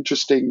well. It's an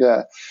interesting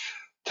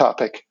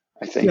topic,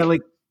 I think. Yeah,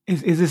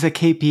 is this a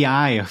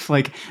KPI of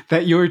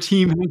that your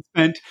team has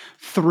spent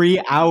 3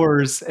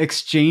 hours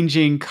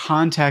exchanging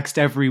context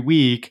every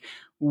week,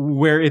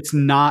 where it's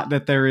not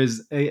that there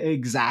is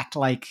exact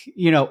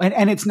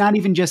and it's not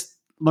even just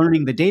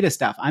learning the data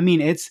stuff. I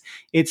mean, it's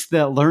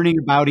the learning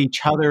about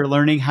each other,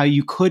 learning how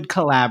you could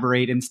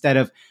collaborate instead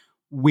of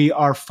we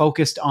are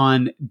focused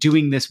on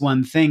doing this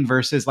one thing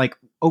versus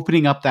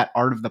opening up that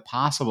art of the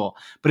possible.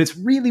 But it's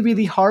really,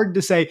 really hard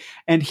to say,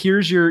 and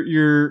here's your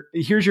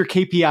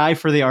KPI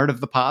for the art of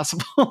the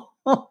possible.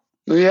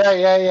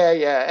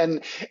 Yeah.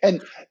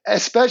 And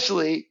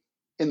especially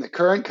in the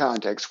current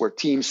context where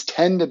teams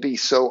tend to be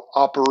so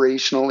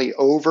operationally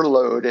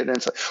overloaded, and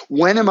it's like,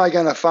 when am I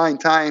going to find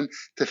time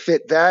to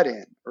fit that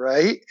in?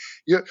 Right?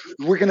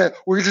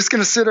 We're just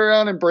gonna sit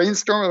around and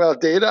brainstorm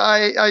about data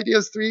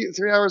ideas 3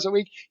 hours a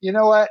week. You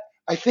know what?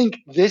 I think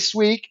this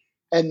week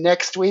and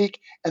next week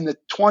and the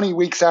 20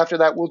 weeks after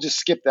that, we'll just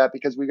skip that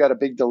because we got a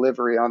big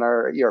delivery on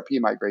our ERP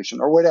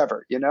migration or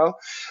whatever.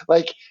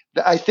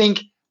 I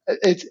think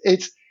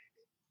it's.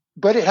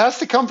 But it has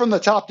to come from the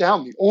top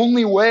down. The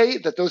only way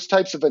that those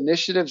types of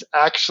initiatives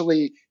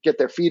actually get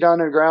their feet on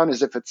the ground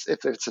is if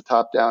it's a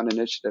top down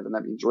initiative, and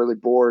that means really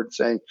board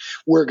saying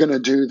we're going to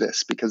do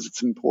this because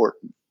it's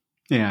important.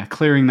 Yeah,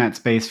 clearing that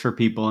space for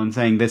people and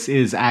saying this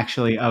is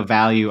actually of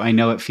value. I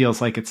know it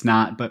feels like it's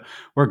not, but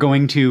we're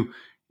going to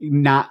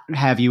not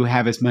have you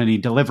have as many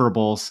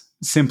deliverables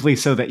simply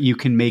so that you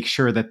can make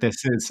sure that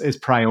this is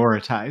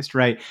prioritized,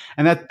 right?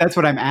 And that's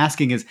what I'm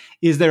asking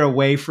is there a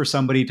way for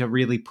somebody to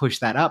really push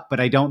that up? But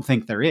I don't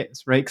think there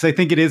is, right? Because I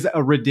think it is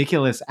a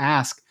ridiculous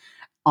ask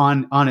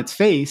on its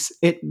face.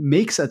 It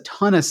makes a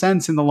ton of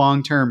sense in the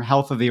long-term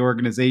health of the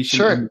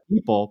organization and Sure. the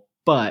people,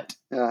 but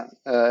Yeah,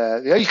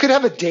 you could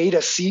have a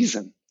data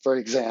season, for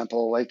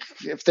example. Like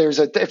if there's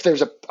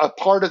a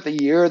part of the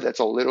year that's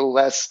a little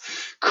less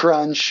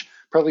crunch,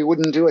 probably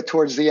wouldn't do it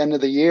towards the end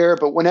of the year.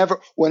 But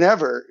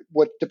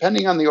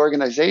depending on the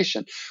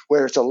organization,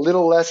 where it's a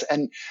little less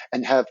and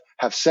have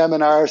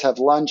seminars, have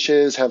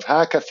lunches, have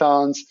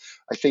hackathons,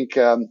 I think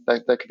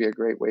that could be a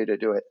great way to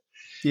do it.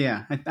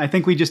 yeah, I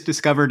think we just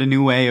discovered a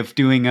new way of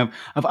doing of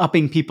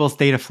upping people's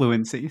data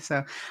fluency.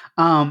 So,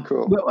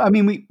 Cool. well, I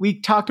mean, we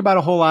talked about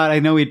a whole lot. I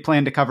know we'd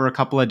planned to cover a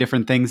couple of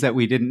different things that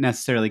we didn't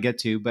necessarily get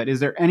to. But is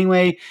there any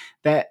way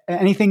that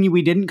anything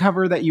we didn't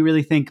cover that you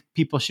really think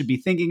people should be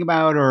thinking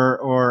about,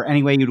 or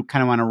any way you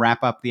kind of want to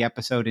wrap up the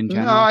episode in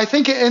general? No, I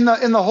think in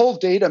the whole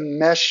data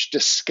mesh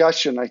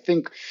discussion, I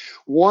think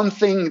one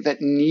thing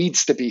that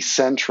needs to be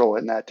central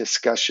in that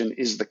discussion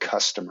is the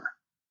customer.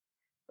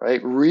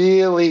 Right?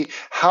 Really,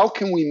 how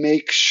can we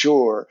make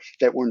sure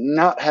that we're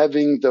not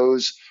having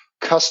those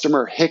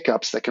customer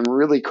hiccups that can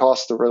really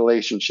cost the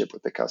relationship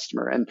with the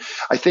customer? And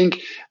I think,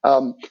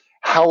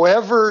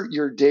 however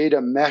your data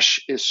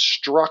mesh is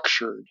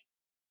structured,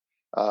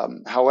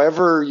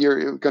 however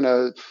you're going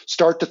to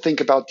start to think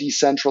about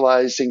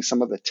decentralizing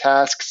some of the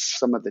tasks,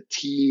 some of the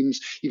teams,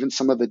 even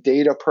some of the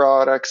data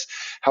products,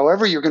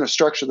 however you're going to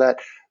structure that,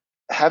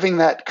 having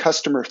that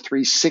customer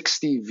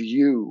 360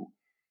 view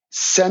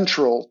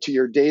central to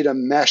your data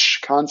mesh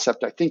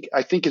concept, I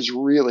think is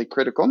really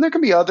critical. And there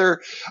can be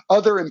other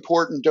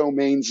important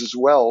domains as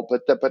well,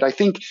 but I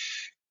think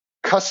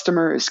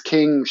customer is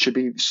king should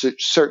be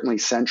certainly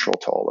central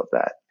to all of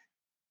that.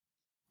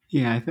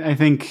 Yeah, I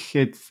think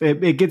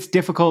it gets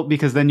difficult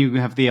because then you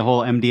have the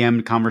whole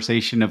MDM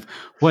conversation of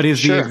what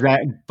is the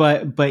exact.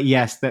 But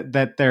yes,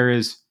 that there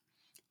is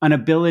an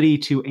ability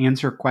to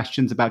answer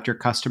questions about your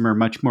customer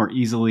much more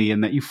easily,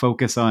 and that you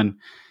focus on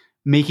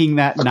making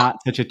that not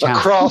such a challenge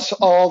across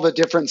all the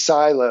different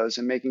silos,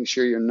 and making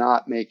sure you're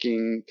not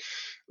making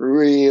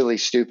really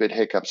stupid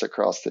hiccups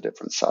across the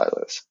different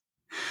silos.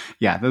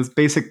 Yeah, those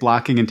basic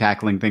blocking and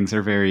tackling things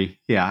are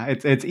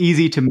it's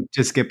easy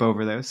to skip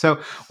over those. So,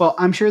 well,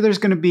 I'm sure there's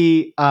going to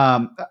be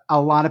a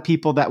lot of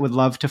people that would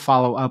love to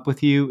follow up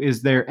with you.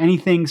 Is there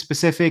anything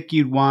specific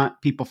you'd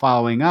want people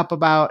following up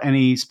about?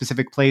 Any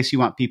specific place you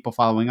want people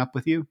following up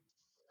with you?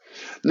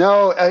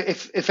 No,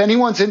 if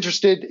anyone's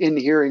interested in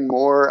hearing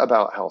more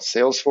about how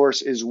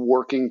Salesforce is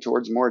working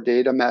towards more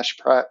data mesh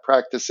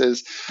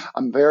practices,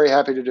 I'm very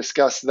happy to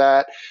discuss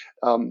that.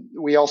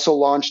 We also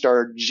launched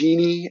our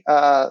Genie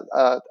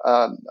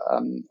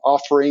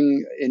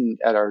offering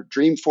at our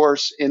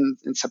Dreamforce in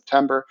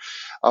September.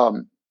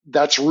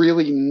 That's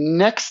really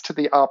next to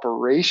the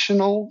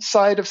operational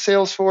side of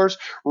Salesforce,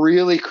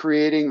 really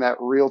creating that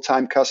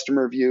real-time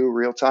customer view,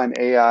 real-time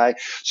AI,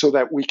 so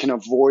that we can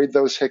avoid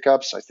those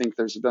hiccups. I think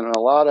there's been a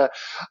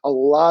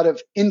lot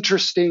of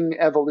interesting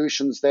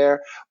evolutions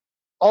there.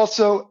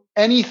 Also,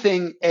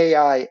 anything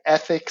AI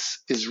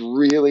ethics is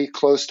really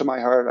close to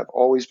my heart. I've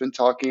always been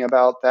talking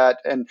about that.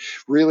 And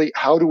really,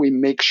 how do we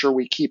make sure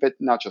we keep it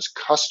not just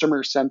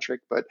customer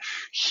centric, but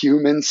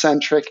human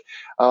centric?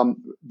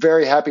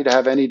 Very happy to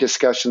have any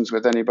discussions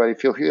with anybody.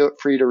 Feel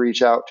free to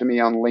reach out to me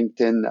on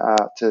LinkedIn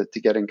to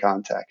get in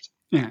contact.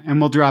 Yeah,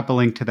 and we'll drop a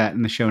link to that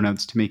in the show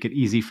notes to make it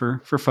easy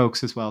for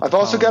folks as well. I've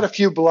also got a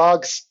few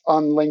blogs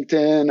on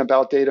LinkedIn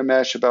about data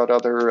mesh, about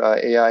other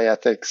AI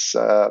ethics,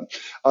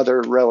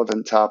 other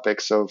relevant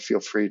topics. So feel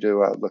free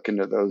to look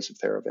into those if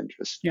they're of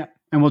interest. Yeah,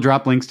 and we'll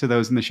drop links to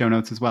those in the show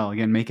notes as well.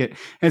 Again, make it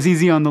as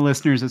easy on the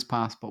listeners as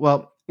possible.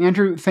 Well,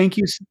 Andrew, thank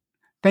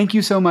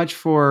you so much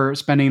for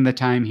spending the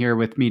time here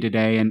with me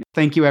today. And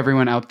thank you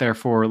everyone out there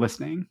for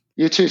listening.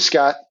 You too,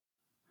 Scott.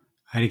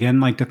 I'd again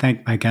like to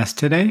thank my guest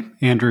today,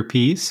 Andrew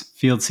Pease,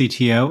 Field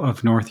CTO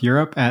of North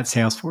Europe at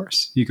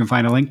Salesforce. You can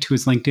find a link to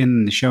his LinkedIn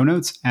in the show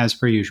notes as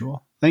per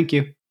usual. Thank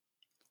you.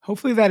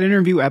 Hopefully that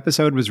interview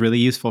episode was really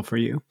useful for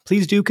you.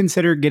 Please do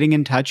consider getting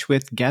in touch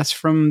with guests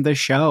from the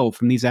show,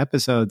 from these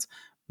episodes.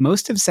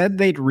 Most have said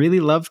they'd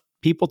really love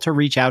people to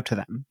reach out to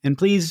them. And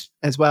please,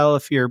 as well,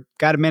 if you've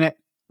got a minute,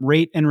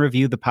 rate and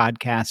review the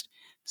podcast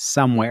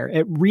somewhere.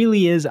 It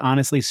really is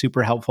honestly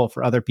super helpful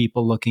for other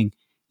people looking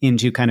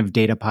into kind of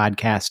data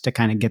podcasts to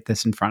kind of get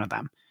this in front of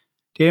them.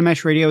 Data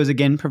Mesh Radio is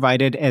again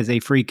provided as a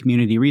free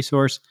community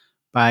resource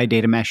by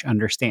Data Mesh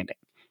Understanding.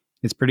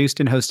 It's produced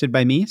and hosted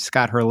by me,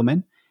 Scott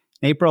Hurleman.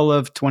 In April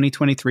of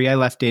 2023, I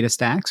left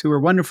DataStax, who were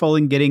wonderful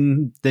in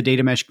getting the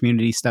Data Mesh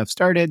community stuff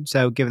started,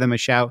 so give them a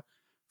shout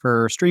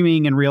for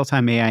streaming and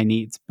real-time AI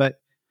needs. But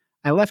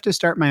I left to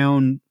start my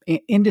own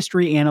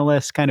industry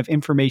analyst kind of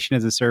information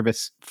as a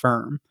service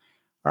firm.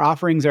 Our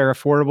offerings are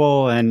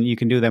affordable, and you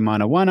can do them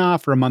on a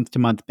one-off or a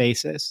month-to-month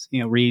basis.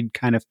 Read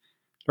kind of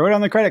throw it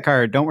on the credit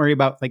card. Don't worry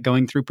about like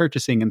going through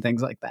purchasing and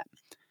things like that.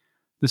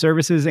 The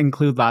services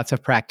include lots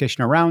of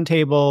practitioner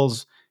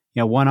roundtables,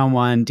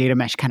 one-on-one data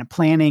mesh kind of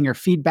planning or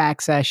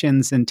feedback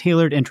sessions, and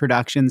tailored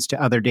introductions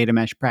to other data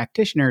mesh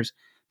practitioners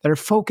that are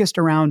focused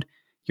around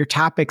your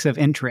topics of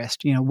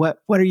interest. What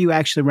are you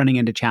actually running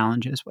into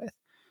challenges with?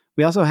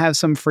 We also have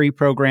some free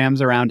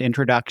programs around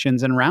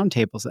introductions and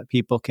roundtables that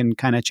people can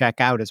kind of check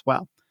out as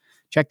well.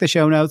 Check the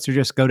show notes or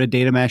just go to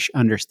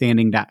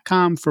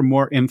datameshunderstanding.com for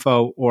more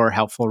info or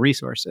helpful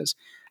resources.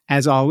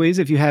 As always,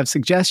 if you have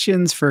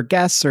suggestions for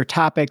guests or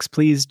topics,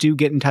 please do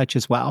get in touch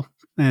as well.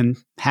 And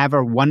have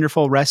a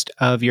wonderful rest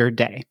of your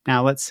day.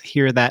 Now let's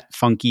hear that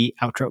funky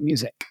outro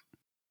music.